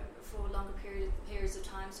 for longer periods of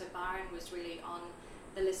time. So Byron was really on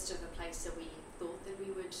the list of a place that we thought that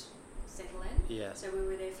we would settle in. Yeah. So we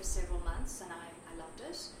were there for several months, and I loved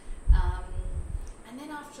it. And then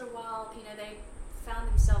after a while, they found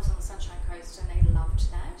themselves on the Sunshine Coast, and they loved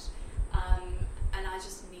that. And I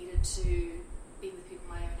just needed to be with people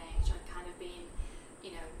my own age. I'd kind of been,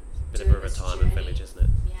 bit of a retirement village, isn't it?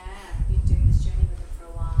 Yeah, I've been doing this journey with them for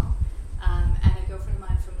a while. And a girlfriend of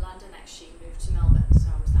mine from London actually moved to Melbourne, so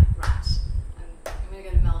I was like, right, I'm going to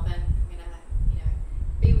go to Melbourne. I'm going to,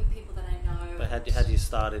 be with people that I know. But had you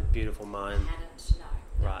started Beautiful Mind? I hadn't,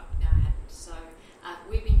 no. Right. No, I hadn't. So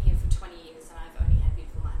we've been here for 20 years, and I've only had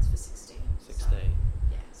Beautiful Minds for 16. 16. So,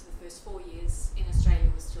 so the first 4 years in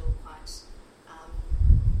Australia was still quite,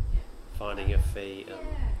 finding your feet.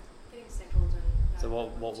 Getting settled. And so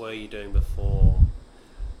what were you doing before?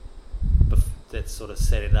 Let's sort of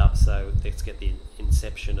set it up. So let's get the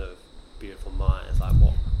inception of Beautiful Minds. Like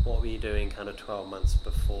what were you doing kind of 12 months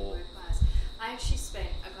before? Work-wise. I actually spent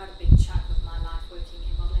quite a big chunk of my life working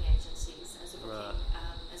in modelling agencies as a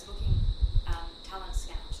booking talent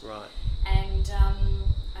scout. Right. And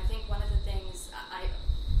I think one of the things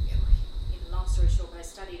long story short, I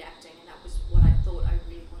studied acting, and that was what I thought I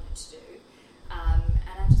really wanted to do.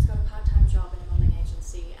 And I just got a part-time job in a modelling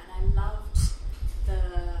agency, and I loved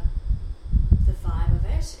the vibe of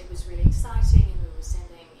it. It was really exciting, and we were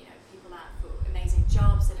sending people out for amazing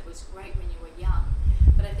jobs, and it was great when you were young.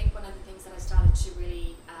 But I think one of the things that I started to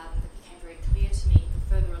really that became very clear to me the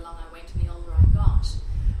further along I went and the older I got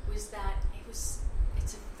was that it's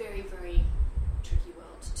a very, very tricky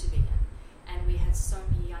world to be in, and we had so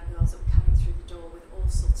many young girls that were coming through the door with all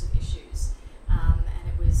sorts of issues, and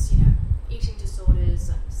it was eating disorders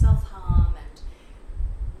and self-harm, and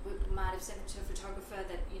we might have sent them to a photographer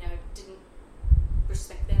that didn't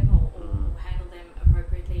respect them or handle them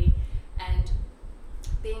appropriately. And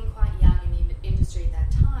being quite young in the industry at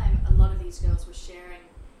that time, a lot of these girls were sharing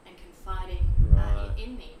and confiding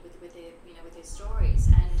in me with their stories.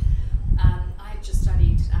 And I had just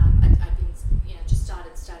studied, I'd been just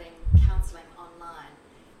started studying counselling online,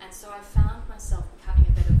 and so I found myself becoming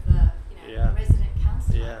a bit of the resident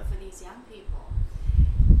counsellor for these young people.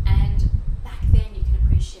 And back then, you can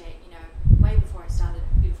appreciate, way before I started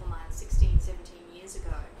Beautiful Minds 16, 17 years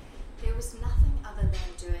ago, there was nothing other than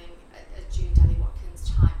doing a June Daly Watkins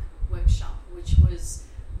type workshop, which was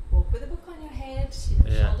walk with a book on your head,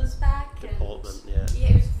 shoulders back. Deportment,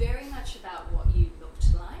 it was very much about what you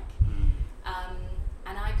looked like.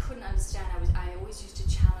 And I couldn't understand. I always used to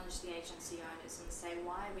challenge the agency owners and say,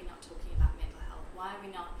 why are we not talking about mental health? Why are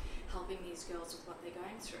we not helping these girls with what they're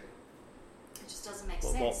going through? It just doesn't make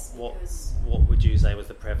sense. What would you say was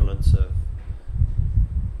the prevalence of,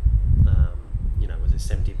 was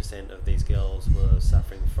it 70% of these girls were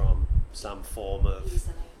suffering from some form of...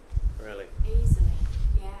 Easily. Really? Easily,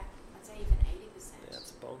 yeah. I'd say even 80%. Yeah,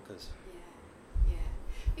 it's bonkers. Yeah.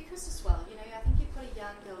 Because as well, I think you put a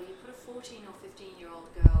young girl, you put a 14 or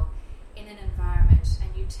 15-year-old girl in an environment,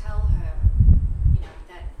 and you tell her,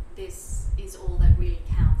 that this is all that really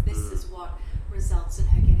counts. This is what results in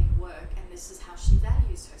her getting work, and this is how she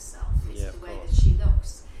values herself. This is the way that she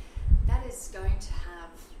looks. That is going to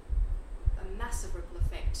have a massive ripple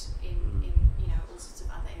effect in all sorts of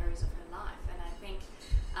other areas of her life. And I think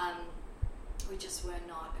we just were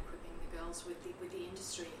not equipping the girls with the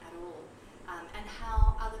industry at all, and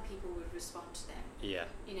how other people would respond to them. Yeah.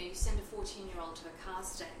 You send a 14-year-old to a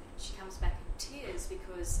casting, and she comes back in tears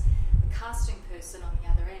because the casting person on the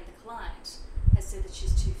other end, the client, has said that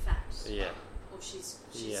she's too fat. Yeah. Or she's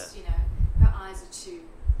her eyes are too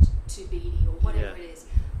beady, or whatever it is.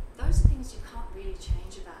 Those are things you can't really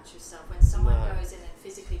change about yourself. When someone goes in and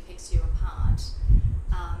physically picks you apart,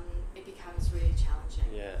 it becomes really challenging.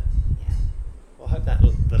 Yeah. Yeah.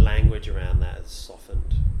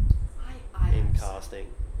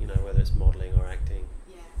 whether it's modelling or acting.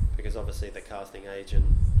 Yeah. Because obviously the casting agent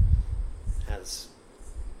has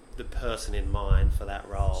the person in mind for that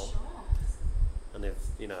role. Sure. And if,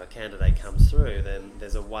 you know, a candidate comes through, then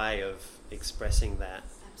there's a way of expressing that.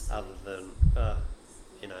 Absolutely. Other than,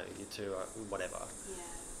 you know, you two are whatever. Yeah.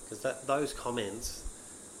 Because those comments,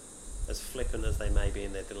 as flippant as they may be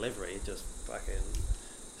in their delivery, just fucking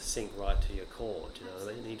sink right to your core. Do you know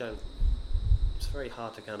what I mean? It's very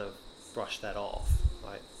hard to kind of brush that off.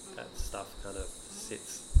 Like that stuff kind of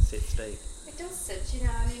sits deep. It does sit. You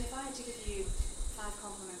know, I mean, if I had to give you 5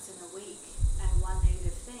 compliments in a week and 1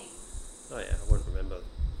 negative thing. Oh yeah, I wouldn't remember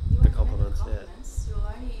You the won't compliments. remember compliments.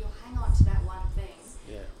 You'll hang on to that one thing.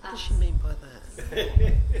 Yeah. What does she mean by that?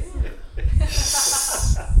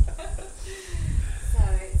 So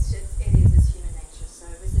it's human nature. So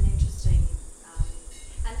it was an interesting,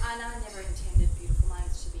 and I never intended Beautiful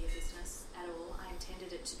Minds to be a business at all. I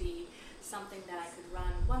intended it to be something that I could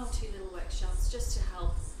run 1 or 2 little workshops just to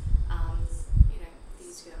help,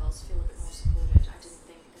 these girls feel a bit more supported. I didn't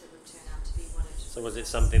think that it would turn out to be what it. So was it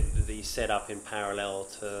something that you set up in parallel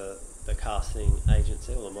to the casting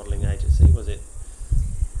agency or the modelling agency? Was it?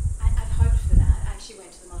 I'd hoped for that. I actually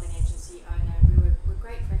went to the modelling agency owner. We were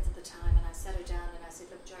great friends at the time, and I sat her down and I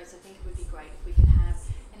said, "Look, Joyce, I think it would be great if we could have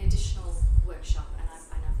an additional workshop. And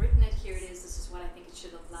I've written it. Here it is. This is what I think it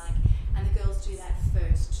should look like." And the girls do that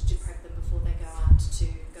first to prep them before they go out to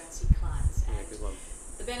go and see clients. And Good one.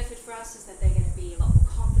 the benefit for us is that they're going to be a lot more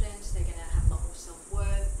confident. They're going to have a lot more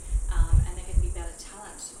self-worth, and they're going to be better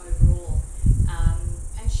talent overall.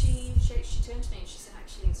 And she turned to me and she said,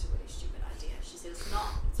 "Actually, it's a really stupid idea." She said, "It's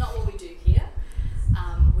not what we do here.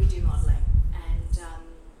 We do modelling."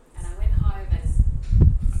 And I went home and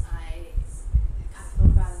I kind of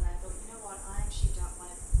thought about it and I thought, you know what, I actually don't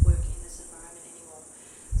want to work in this environment anymore.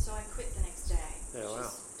 So I quit the next day. Yeah, wow.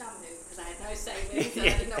 Which is a dumb move because I had no savings and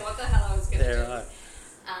I didn't know what the hell I was going to do. Right.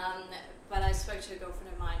 But I spoke to a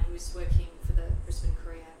girlfriend of mine who was working for the Brisbane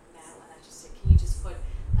Courier Mail, and I just said, "Can you just put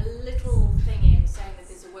a little thing in saying that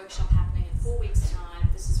there's a workshop happening in 4 weeks' time,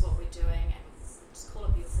 this is what we're doing, and just call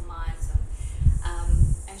it Beautiful Minds."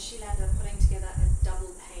 And she landed up putting together a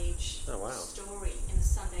double-page story in the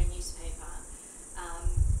Sunday newspaper,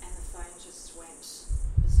 and the phone just went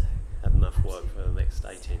berserk. Had enough work for the next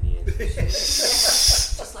 18 years.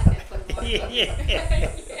 Just like that put them on.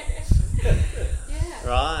 Yeah.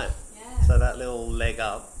 Right. Yeah. So that little leg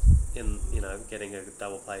up in, getting a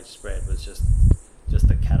double-page spread was just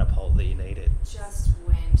the catapult that you needed. Just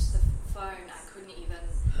went. The phone, I couldn't even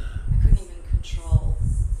control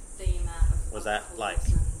the amount of. Was that calls like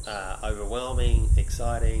and- overwhelming,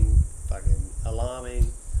 exciting, fucking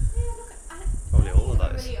alarming? Yeah, look, Probably I don't all of think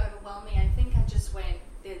it those. really overwhelmed me. I think I just went,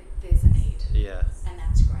 there's a need, Yeah. and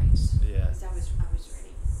that's great. Yeah. Because I was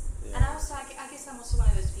ready. Yeah. And I guess I'm also one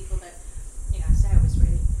of those people that, say I was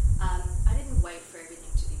ready. I didn't wait for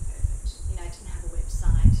everything to be perfect. I didn't have a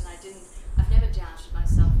website, and I've never doubted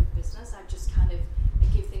myself with business. I just kind of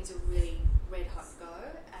give things a really red hot go,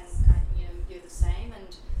 and you're the same.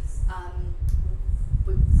 And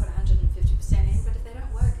we put 150% in, but if they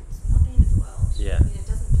don't work, it's not the end of the world. Yeah. It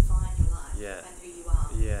doesn't define your life Yeah. and who you are.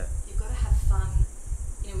 Yeah. You've got to have fun.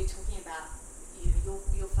 We're talking about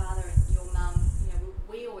your father and your mum.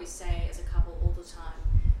 We always say as a couple all the time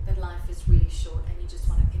that life is really short, and you just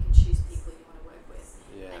want to pick and choose people you want to work with,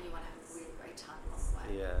 Yeah. and you want to have a really great time along the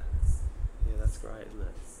way. Yeah. Yeah, that's great, isn't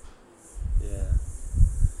it? Yeah.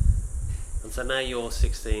 And so now you're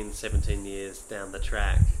 16, 17 years down the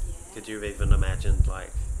track. Yeah. Could you have even imagined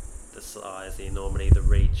the size, the enormity, the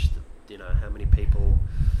reach, how many people?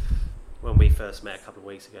 When we first met a couple of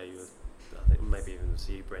weeks ago, I think maybe even it was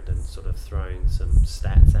you, Brendon, sort of throwing some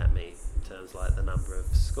stats at me in terms like the number of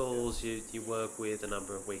schools you work with, the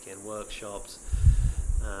number of weekend workshops,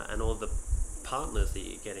 and all the partners that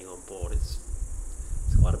you're getting on board. It's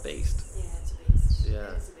quite a beast. Yeah, it's a beast.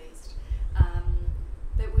 Yeah. It is a beast.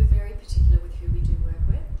 But we're very particular with who we do work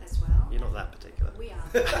with as well. You're not that particular. We are.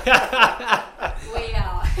 We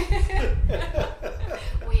are.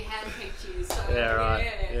 We handpicked you, so Yeah, right.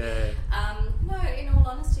 Yeah. No, in all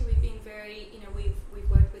honesty, we've been very, we've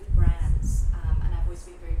worked with brands, and I've always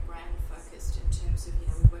been very brand focused in terms of, we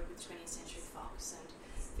work with 20th Century Fox and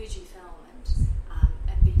Fujifilm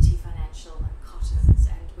and BT Financial and Cottons,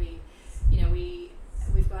 and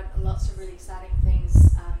we've got lots of really exciting things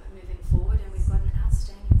moving forward, and we've got an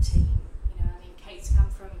outstanding team. Kate's come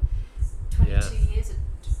from 22 years at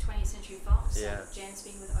 20th Century Fox, Yeah. and Jan's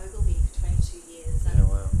been with Ogilvy for 22 years. And Yeah,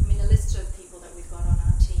 wow. the list of people that we've got on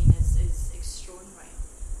our team is extraordinary,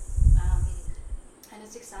 and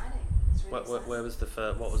it's exciting. It's really exciting.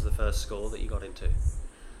 What was the first school that you got into? Do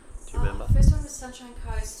Do you remember? The first one was Sunshine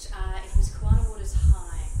Coast. It was Kiwana Waters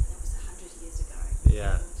High, and it was 100 years ago.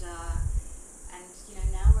 Yeah. And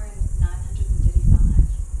now we're in 935.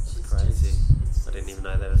 That's crazy. I didn't even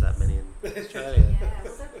know there was that many in Australia. Yeah,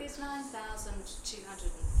 well, there's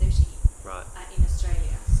 9,230 Right. In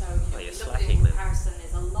Australia. So you're you look slacking in comparison,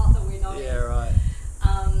 there's a lot that we're not in. Yeah, right.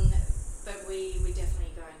 But we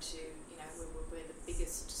definitely go into, we're the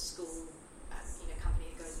biggest school, company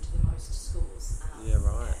that goes into the most schools. Yeah,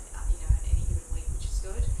 right. In any given week, which is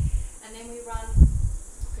good. And then we run,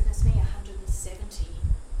 goodness me, 170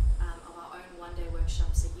 of our own one-day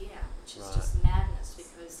workshops a year, which is Right. just madness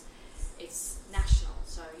because it's national.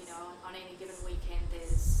 So, on any given weekend,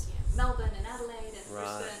 there's Melbourne and Adelaide and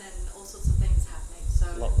Right. Brisbane and all sorts of things happening. So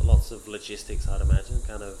Lots of logistics, I'd imagine,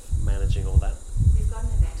 kind of managing all that. we've got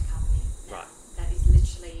an event company now Right. that is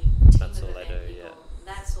literally a team That's of all they event do, people. yeah.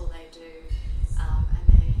 That's all they do, and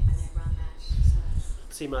they run that.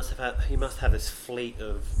 So you must have this fleet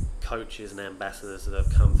of coaches and ambassadors that have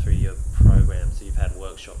come through your program. So you've had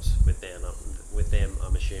workshops with them,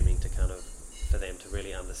 I'm assuming, for them to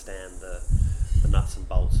really understand the nuts and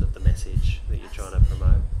bolts of the message that you're trying to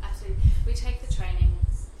promote. Absolutely, we take the training,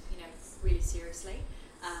 really seriously,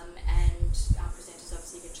 and our presenters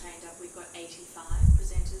obviously get trained up. We've got 85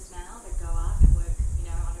 presenters now that go out and work,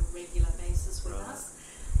 on a regular basis with Right. us.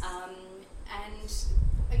 And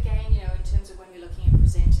again, in terms of when we're looking at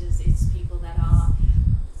presenters, it's people that are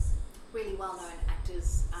really well-known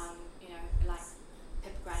actors, like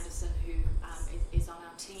Pippa Granderson, who is on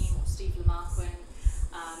our team, or Steve Lamarquin,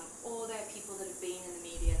 or they're people that have been in the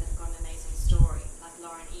media that have got an amazing story, like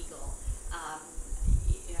Lauren Eagle.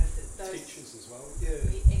 Those Teachers as well, yeah.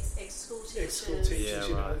 ex-school teachers. Ex-school teachers,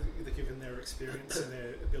 Yeah, right. given their experience and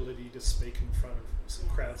their ability to speak in front of some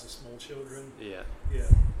crowds of small children. Yeah. Yeah.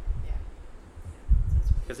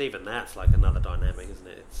 Because even that's like another dynamic, isn't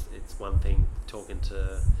it? It's one thing talking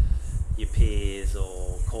to your peers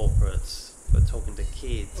or corporates, but talking to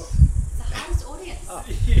kids. It's the hardest audience. Oh.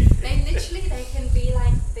 They can be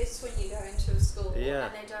like this when you go into a school, Yeah.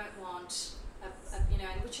 and they don't want,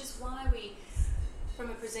 and which is why we, from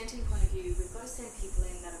a presenting point of view, we've got to send people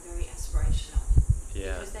in that are very aspirational.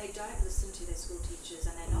 Yeah. Because they don't listen to their school teachers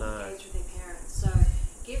and they're not No. engaged with their parents. So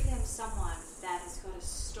give them someone that has got a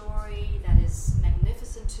story that is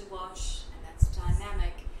magnificent to watch and that's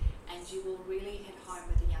dynamic, and you will really hit home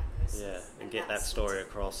with a young person. Yeah, and get that that's story what's-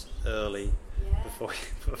 across early Yeah.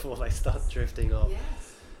 before they start drifting off.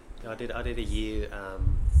 Yeah. I did a year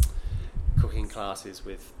cooking classes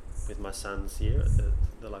with my sons here at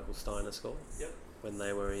the local Steiner school. Yep. When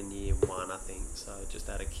they were in year 1, I think, so just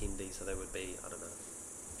out of kindy, so they would be,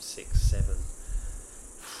 6, 7.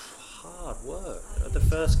 Hard work. Oh, At the yeah.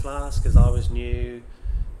 first class, because I was new,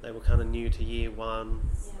 they were kind of new to year 1.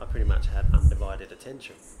 Yeah. I pretty much had undivided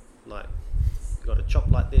attention. Like, you got to chop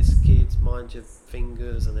like this, kids, mind your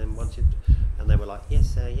fingers, and then and they were like,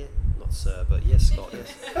 yes, sir, yeah. Not sir, but yes, Scott,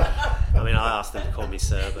 yes. I mean, I asked them to call me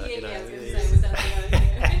sir, but, I was you know. going to say, without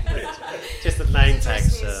the Just a name Just tag,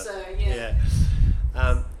 address me sir. as sir, yeah.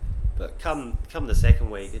 But come the second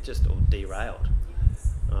week, it just all derailed.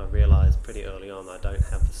 And I realised pretty early on I don't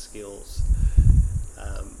have the skills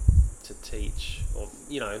to teach, or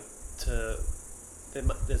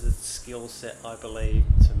there's a skill set, I believe,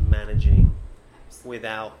 to managing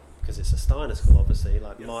without, because it's a Steiner school, obviously.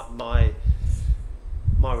 Like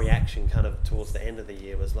my reaction kind of towards the end of the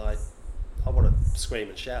year was like, I want to scream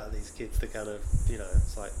and shout at these kids to kind of,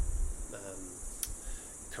 it's like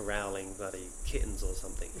corralling bloody kittens or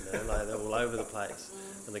something, like they're all over the place.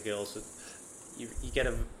 And the girls would, you get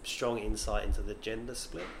a strong insight into the gender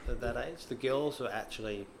split at that age. The girls were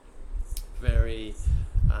actually very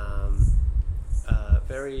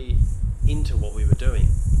very into what we were doing.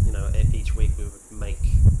 Each week we would make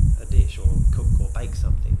a dish or cook or bake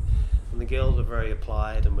something, and the girls were very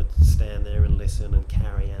applied and would stand there and listen and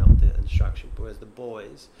carry out the instruction, whereas the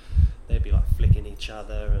boys, they'd be like flicking each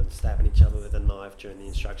other and stabbing each other with a knife during the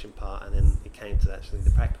instruction part, and then it came to actually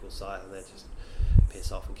the practical side and they'd just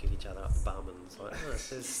piss off and kick each other up the bum, and it's like,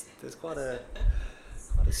 there's quite a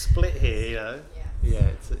split here, Yeah,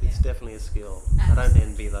 it's definitely a skill. I don't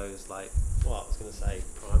envy those, I was going to say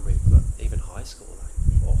primary, but even high school.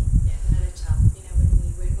 Yeah, they're tough.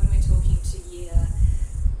 When we're talking to year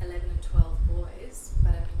 11 and 12 boys,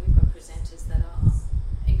 but I mean, we've got presenters that are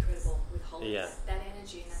incredible with holding that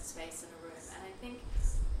energy in that space in a room. And I think,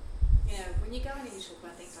 when you go in and you talk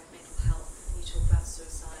about things like mental health, and you talk about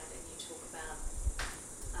suicide, and you talk about,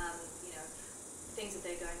 things that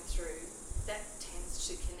they're going through, that tends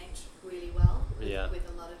to connect really well with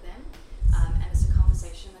a lot of them. And it's a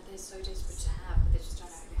conversation that they're so desperate to have, but they just don't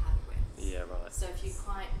know who to have it with. Yeah, right. So if you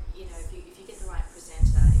quite,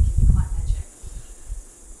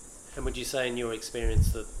 And would you say in your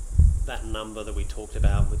experience that number that we talked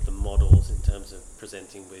about with the models in terms of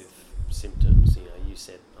presenting with symptoms, you know,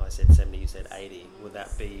 I said 70, you said 80, would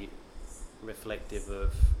that be reflective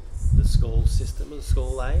of the school system, or the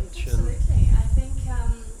school age? Absolutely. I think,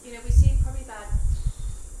 we see probably about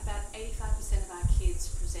 85% of our kids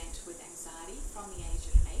present with anxiety from the age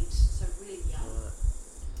of 8, so really young.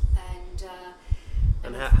 Right.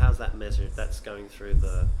 And how's that measured? That's going through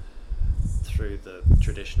the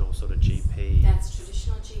traditional sort of GP. That's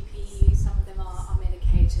traditional GP. Some of them are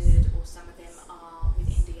medicated, or some of them are with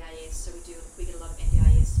NDIS. So we get a lot of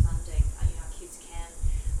NDIS funding. Our kids can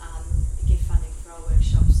get funding for our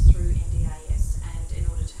workshops through NDIS, and in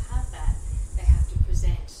order to have that, they have to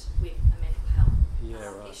present with a mental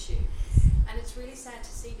health issue. And it's really sad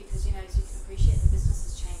to see because, as you can appreciate, the business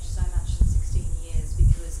has changed so much in 16 years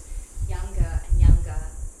because younger and younger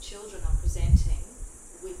children are presenting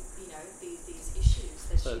with, these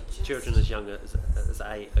issues. So children as young as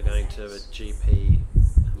 8 are going to a GP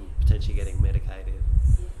and potentially getting medicated.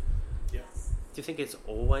 Yeah. Do you think it's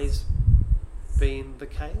always been the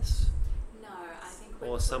case? No, I think.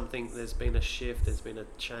 Or something? There's been a shift. There's been a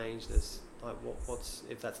change. There's like what's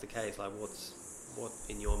if that's the case? Like what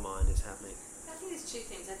in your mind is happening? I think there's two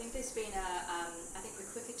things. I think there's been I think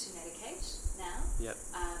we're quicker to medicate now. Yep.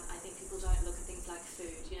 I think people don't look at things like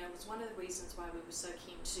food. It was one of the reasons why we were so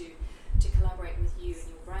keen to collaborate with you and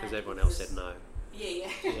your brand. Because everyone else said no. Yeah.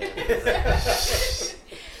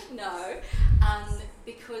 No,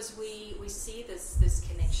 because we see this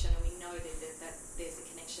connection, and we know that there's a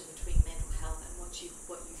connection between mental health and what you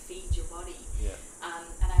feed your body. Yeah.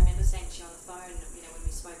 And I remember saying to you on the phone, when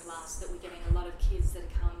we spoke last, that we're getting a lot of kids that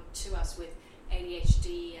come to us with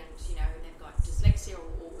ADHD, and they've got dyslexia,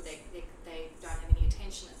 or they don't have any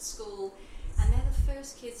attention at school, and they're the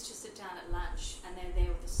first kids to sit down at lunch, and they're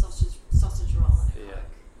there with a sausage roll and a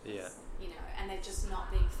Coke. Yeah. And they're just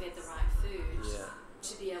not being fed the right food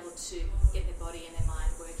to be able to get their body and their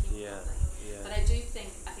mind working properly. Yeah. But I think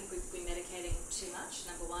we're medicating too much,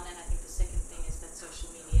 number one, and I think the second thing is that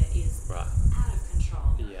social media is out of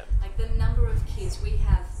control. Yeah. Like the number of kids, we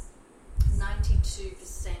have 92%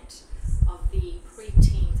 of the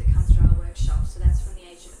pre-teens that come through our workshop, so that's from the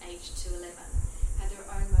age of 8 to 11, have their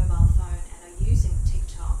own mobile phone and are using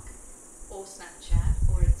TikTok or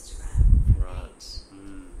Snapchat or Instagram from 8.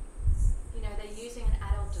 They're using an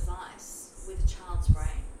adult device with a child's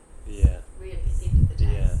brain. Yeah. Really, at the end of the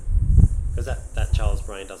day. Yeah. Because that child's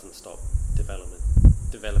brain doesn't stop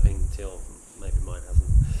developing till maybe mine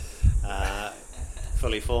hasn't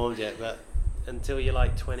fully formed yet, but until you're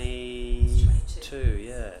like 22. 22.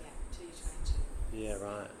 Yeah. Yeah, until you're 22. Yeah,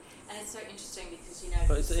 right. And it's so interesting because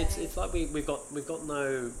But it's like we've got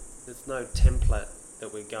there's no template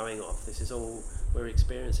that we're going off. This is all we're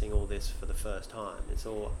experiencing all this for the first time. It's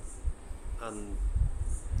all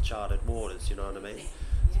uncharted waters. You know what I mean?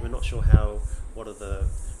 Yeah. So we're not sure what are the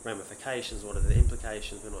ramifications, what are the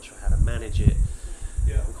implications. We're not sure how to manage it.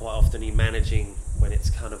 Yeah. And quite often you're managing when it's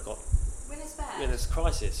kind of got when it's bad. When it's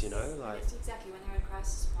crisis, like it's exactly when they're at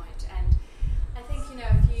crisis point. And I think if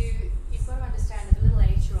you've got to understand if a little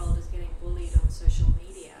 8-year-old is getting bullied on social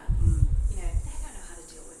media, they don't know how to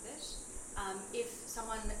deal with it. If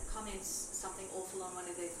someone comments something awful on one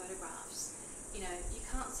of their photographs, you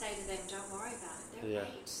can't say to them, "Don't worry about it." They're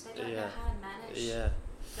 8. They don't know how to manage that,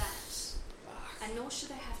 and nor should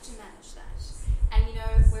they have to manage that. And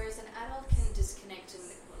whereas an adult can disconnect, and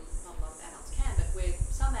not a lot of adults can, but where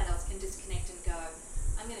some adults can disconnect and go,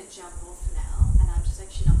 "I'm going to jump off now, and I'm just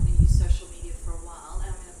actually not going to use social media for a while, and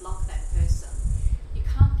I'm going to block that person." You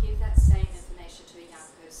can't give that same information to a young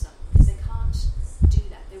person because they can't do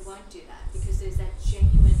that. They won't do that because there's that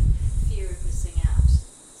genuine fear of missing out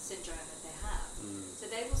syndrome that they have. So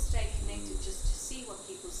they will stay connected just to see what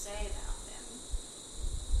people say about them,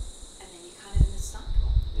 and then you're kind of in a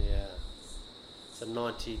cycle. Yeah. So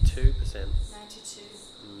 92%. 92. 92.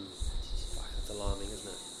 That's alarming, isn't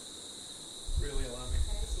it? Really alarming.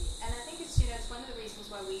 Crazy. And I think it's it's one of the reasons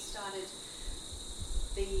why we started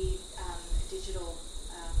the digital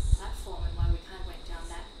platform and why we kind of went down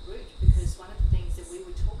that route, because one of the things that we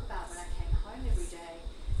would talk about when I came home every day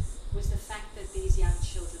was the fact that these young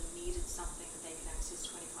children needed something that they could access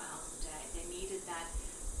 24 hours a day. They needed that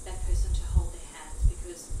person to hold their hands,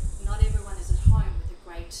 because not everyone is at home with a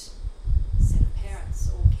great set of parents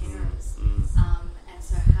or carers. And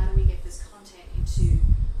so how do we get this content into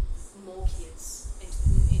more kids, into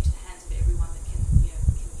the hands of everyone that can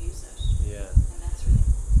use it? Yeah. And that's really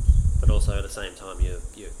important. But also at the same time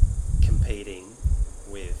you're competing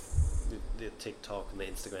with the TikTok and the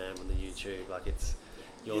Instagram and the YouTube. Like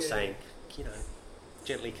you're saying,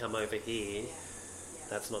 gently come over here.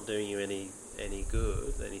 that's not doing you any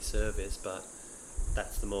good, any service, but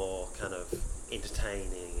that's the more kind of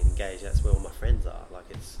entertaining, engaging. That's where all my friends are. Like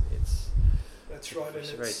it's that's right, it's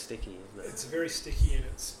and very sticky, isn't it? It's very sticky, and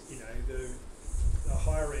it's the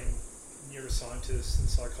hiring neuroscientists and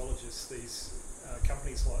psychologists, these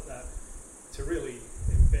companies like that, to really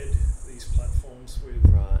embed these platforms with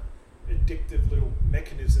addictive little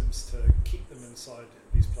mechanisms to keep them inside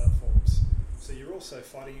these platforms. So you're also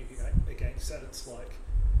fighting against that. It's like,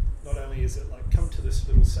 not only is it like, come to this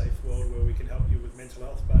little safe world where we can help you with mental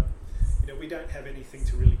health, but we don't have anything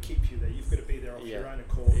to really keep you there. You've got to be there off your own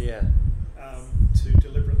accord to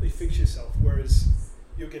deliberately fix yourself. Whereas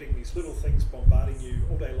you're getting these little things bombarding you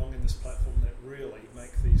all day long in this platform that really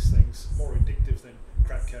make these things more addictive than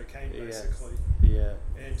crack cocaine, basically. Yeah.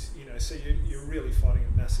 And so you're really fighting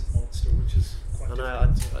a massive monster, which is quite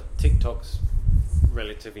difficult. TikTok's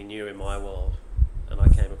relatively new in my world, and I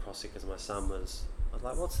came across it because my son I was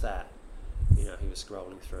like, what's that? He was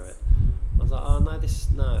scrolling through it. I was like, oh no,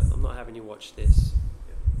 I'm not having you watch this.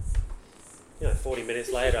 40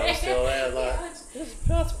 minutes later I'm still there, like,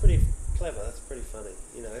 that's pretty clever, that's pretty funny,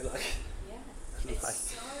 it's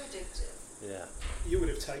so addictive. Yeah. You would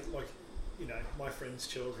have taken, my friends'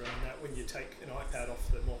 children, and that when you take an iPad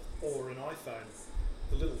off them or an iPhone,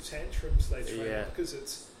 the little tantrums they throw, because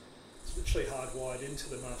it's literally hardwired into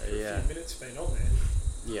them after a few minutes being on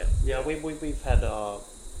there. Yeah, we've had our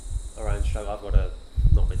own struggle. I've got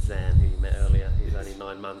not with Zan, who you met earlier, he's only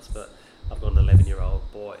 9 months, but I've got an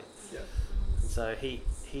 11-year-old boy. Yeah. And so he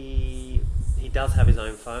does have his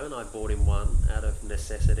own phone. I bought him one out of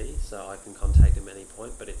necessity, so I can contact him at any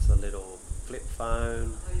point, but it's a little flip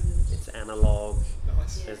phone, it's analog,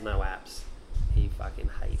 there's no apps. He fucking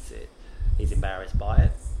hates it. He's embarrassed by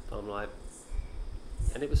it. I'm like,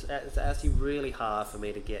 and it's actually really hard for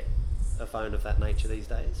me to get a phone of that nature these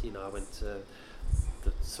days. I went to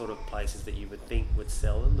the sort of places that you would think would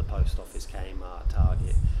sell them, the post office, Kmart,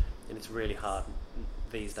 Target, and it's really hard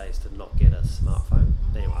these days to not get a smartphone.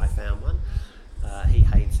 Anyway, I found one. He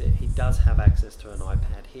hates it. He does have access to an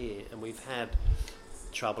iPad here, and we've had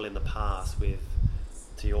trouble in the past with,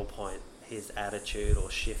 to your point, his attitude or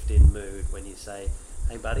shift in mood when you say,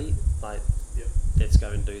 hey buddy, let's go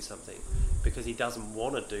and do something, because he doesn't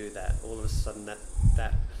want to do that. All of a sudden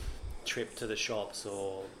that trip to the shops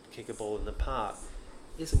or kick a ball in the park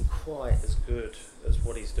isn't quite as good as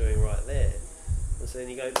what he's doing right there. And so then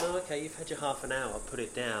you go, no, okay, you've had your half an hour, put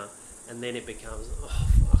it down, and then it becomes, oh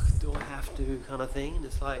fuck, do I have to, kind of thing. And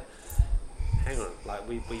it's like, hang on, like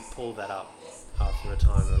we pulled that up after a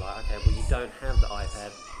time. We're like, okay, well, you don't have the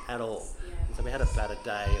iPad at all. And so we had about a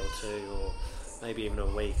day or two, or maybe even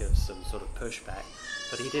a week of some sort of pushback,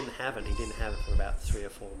 but he didn't have it. He didn't have it for about 3 or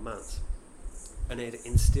 4 months, and it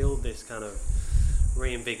instilled this kind of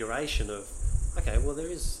reinvigoration of, okay, well, there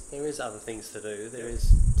is other things to do. There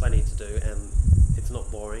is plenty to do, and it's not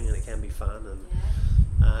boring, and it can be fun.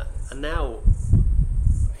 And now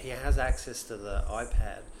he has access to the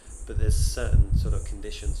iPad, but there's certain sort of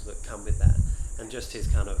conditions that come with that, and just his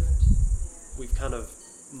kind of, we've kind of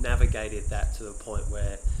navigated that to the point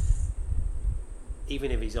where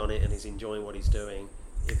even if he's on it and he's enjoying what he's doing,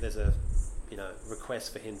 if there's a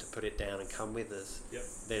request for him to put it down and come with us,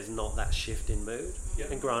 there's not that shift in mood.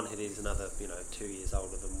 And granted, he's another 2 years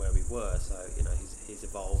older than where we were, so he's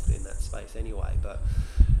evolved in that space anyway. But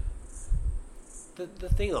the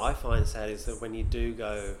thing that I find sad is that when you do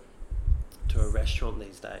go to a restaurant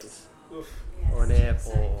these days, or an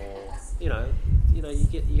airport, or you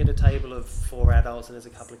get a table of 4 adults and there's a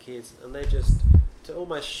couple of kids, and they're just to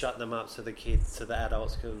almost shut them up so the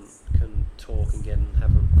adults can talk and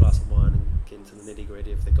have a glass of wine and get into the nitty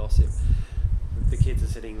gritty of the gossip. The kids are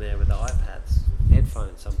sitting there with the iPads,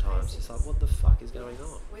 headphones sometimes. It's like, what the fuck is going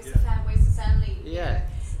on? Where's the family?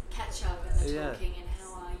 Catch up and they're talking and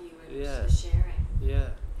how are you and sort of sharing. Yeah.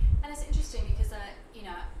 And it's interesting because I'm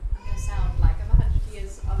going to sound like I'm 100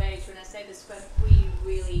 years of age when I say this, but we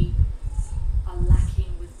really are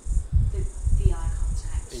lacking with the eye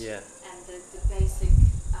contact. Yeah. And the basic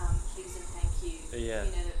please and thank you. Yeah.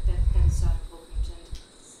 That is so important, and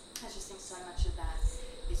I just think so much of that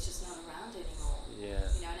is just not around anymore. Yeah.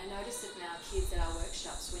 And I notice it now, kids at our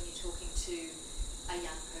workshops, when you're talking to a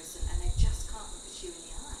young person and they just can't look at you in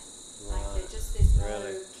the eye. Like there's no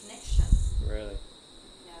connection. Really.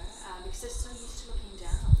 Because they're so used to looking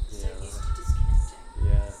down, so used to disconnecting.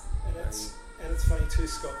 Yeah. And it's funny too,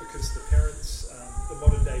 Scott, because the parents, the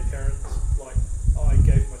modern day parents, like, I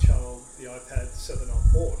gave my child the iPad so they're not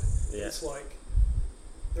bored. Yeah. It's like,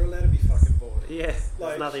 they're allowed to be fucking bored. Yeah, like,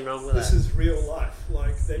 there's nothing wrong with this that. This is real life.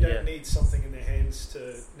 Like, they don't need something in their hands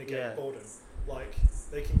to negate boredom. Like,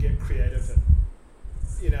 they can get creative and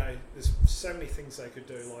you know, there's so many things they could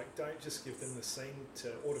do. Like, don't just give them the scene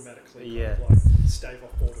to automatically kind of like stave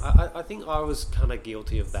off boredom. I think I was kind of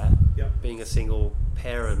guilty of that. Yep. Being a single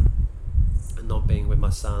parent and not being with my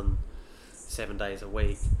son 7 days a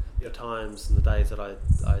week. Yep. The times and the days that I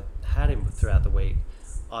had him throughout the week,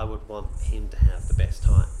 I would want him to have the best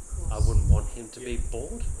time. I wouldn't want him to be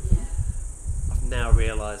bored. Yeah. I've now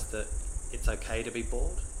realised that it's okay to be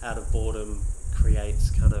bored. Out of boredom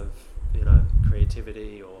creates kind of, you know,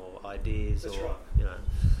 creativity or ideas. That's or right. you know,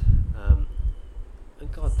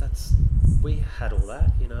 and God, we had all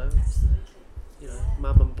that, you know. Absolutely. You know,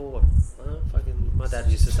 Mum, I'm bored. Fucking, my dad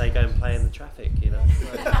used to say, go and play in the traffic, you know.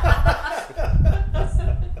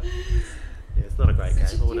 Yeah, it's not a great game.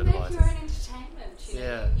 I You wouldn't make advise your it. own entertainment. You know,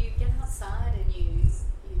 Yeah. you get outside and you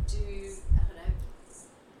do, I don't know,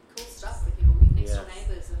 cool stuff with your next door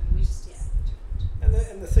neighbours, and we just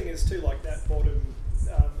And the thing is too, like that boredom,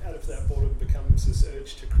 out of that boredom becomes this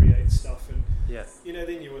urge to create stuff, and you know,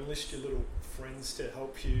 then you enlist your little friends to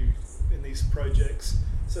help you in these projects.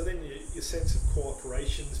 So then your sense of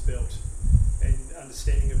cooperation's built, and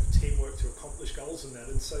understanding of teamwork to accomplish goals and that.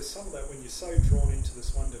 And so some of that, when you're so drawn into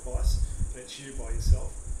this one device and it's you by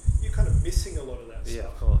yourself, you're kind of missing a lot of that stuff. Yeah,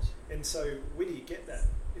 of course. And so where do you get that?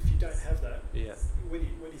 If you don't have that, where do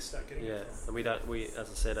you start getting it from? And we, as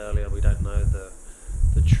I said earlier, we don't know the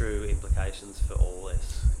true implications for all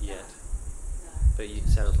this yet. No. But it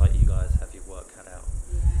sounds like you guys have your work cut out.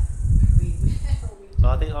 Yeah, we do.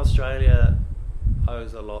 I think Australia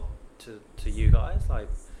owes a lot to you guys. Like,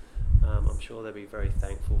 I'm sure they'll be very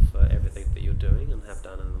thankful for everything that you're doing and have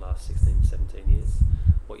done in the last 16, 17 years.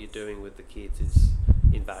 What you're doing with the kids is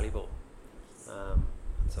invaluable. And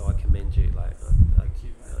so I commend you. Like,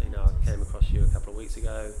 I came across you a couple of weeks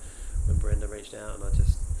ago when Brenda reached out, and I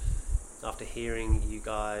just, after hearing you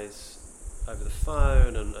guys over the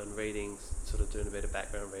phone and reading, sort of doing a bit of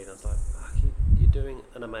background reading, I was like, you're doing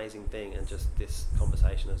an amazing thing, and just this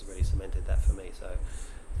conversation has really cemented that for me. So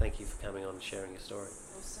thank you for coming on and sharing your story.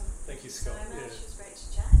 Awesome. Thank you, Scott. So much. Yeah. It was great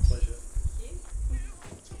to chat. Pleasure.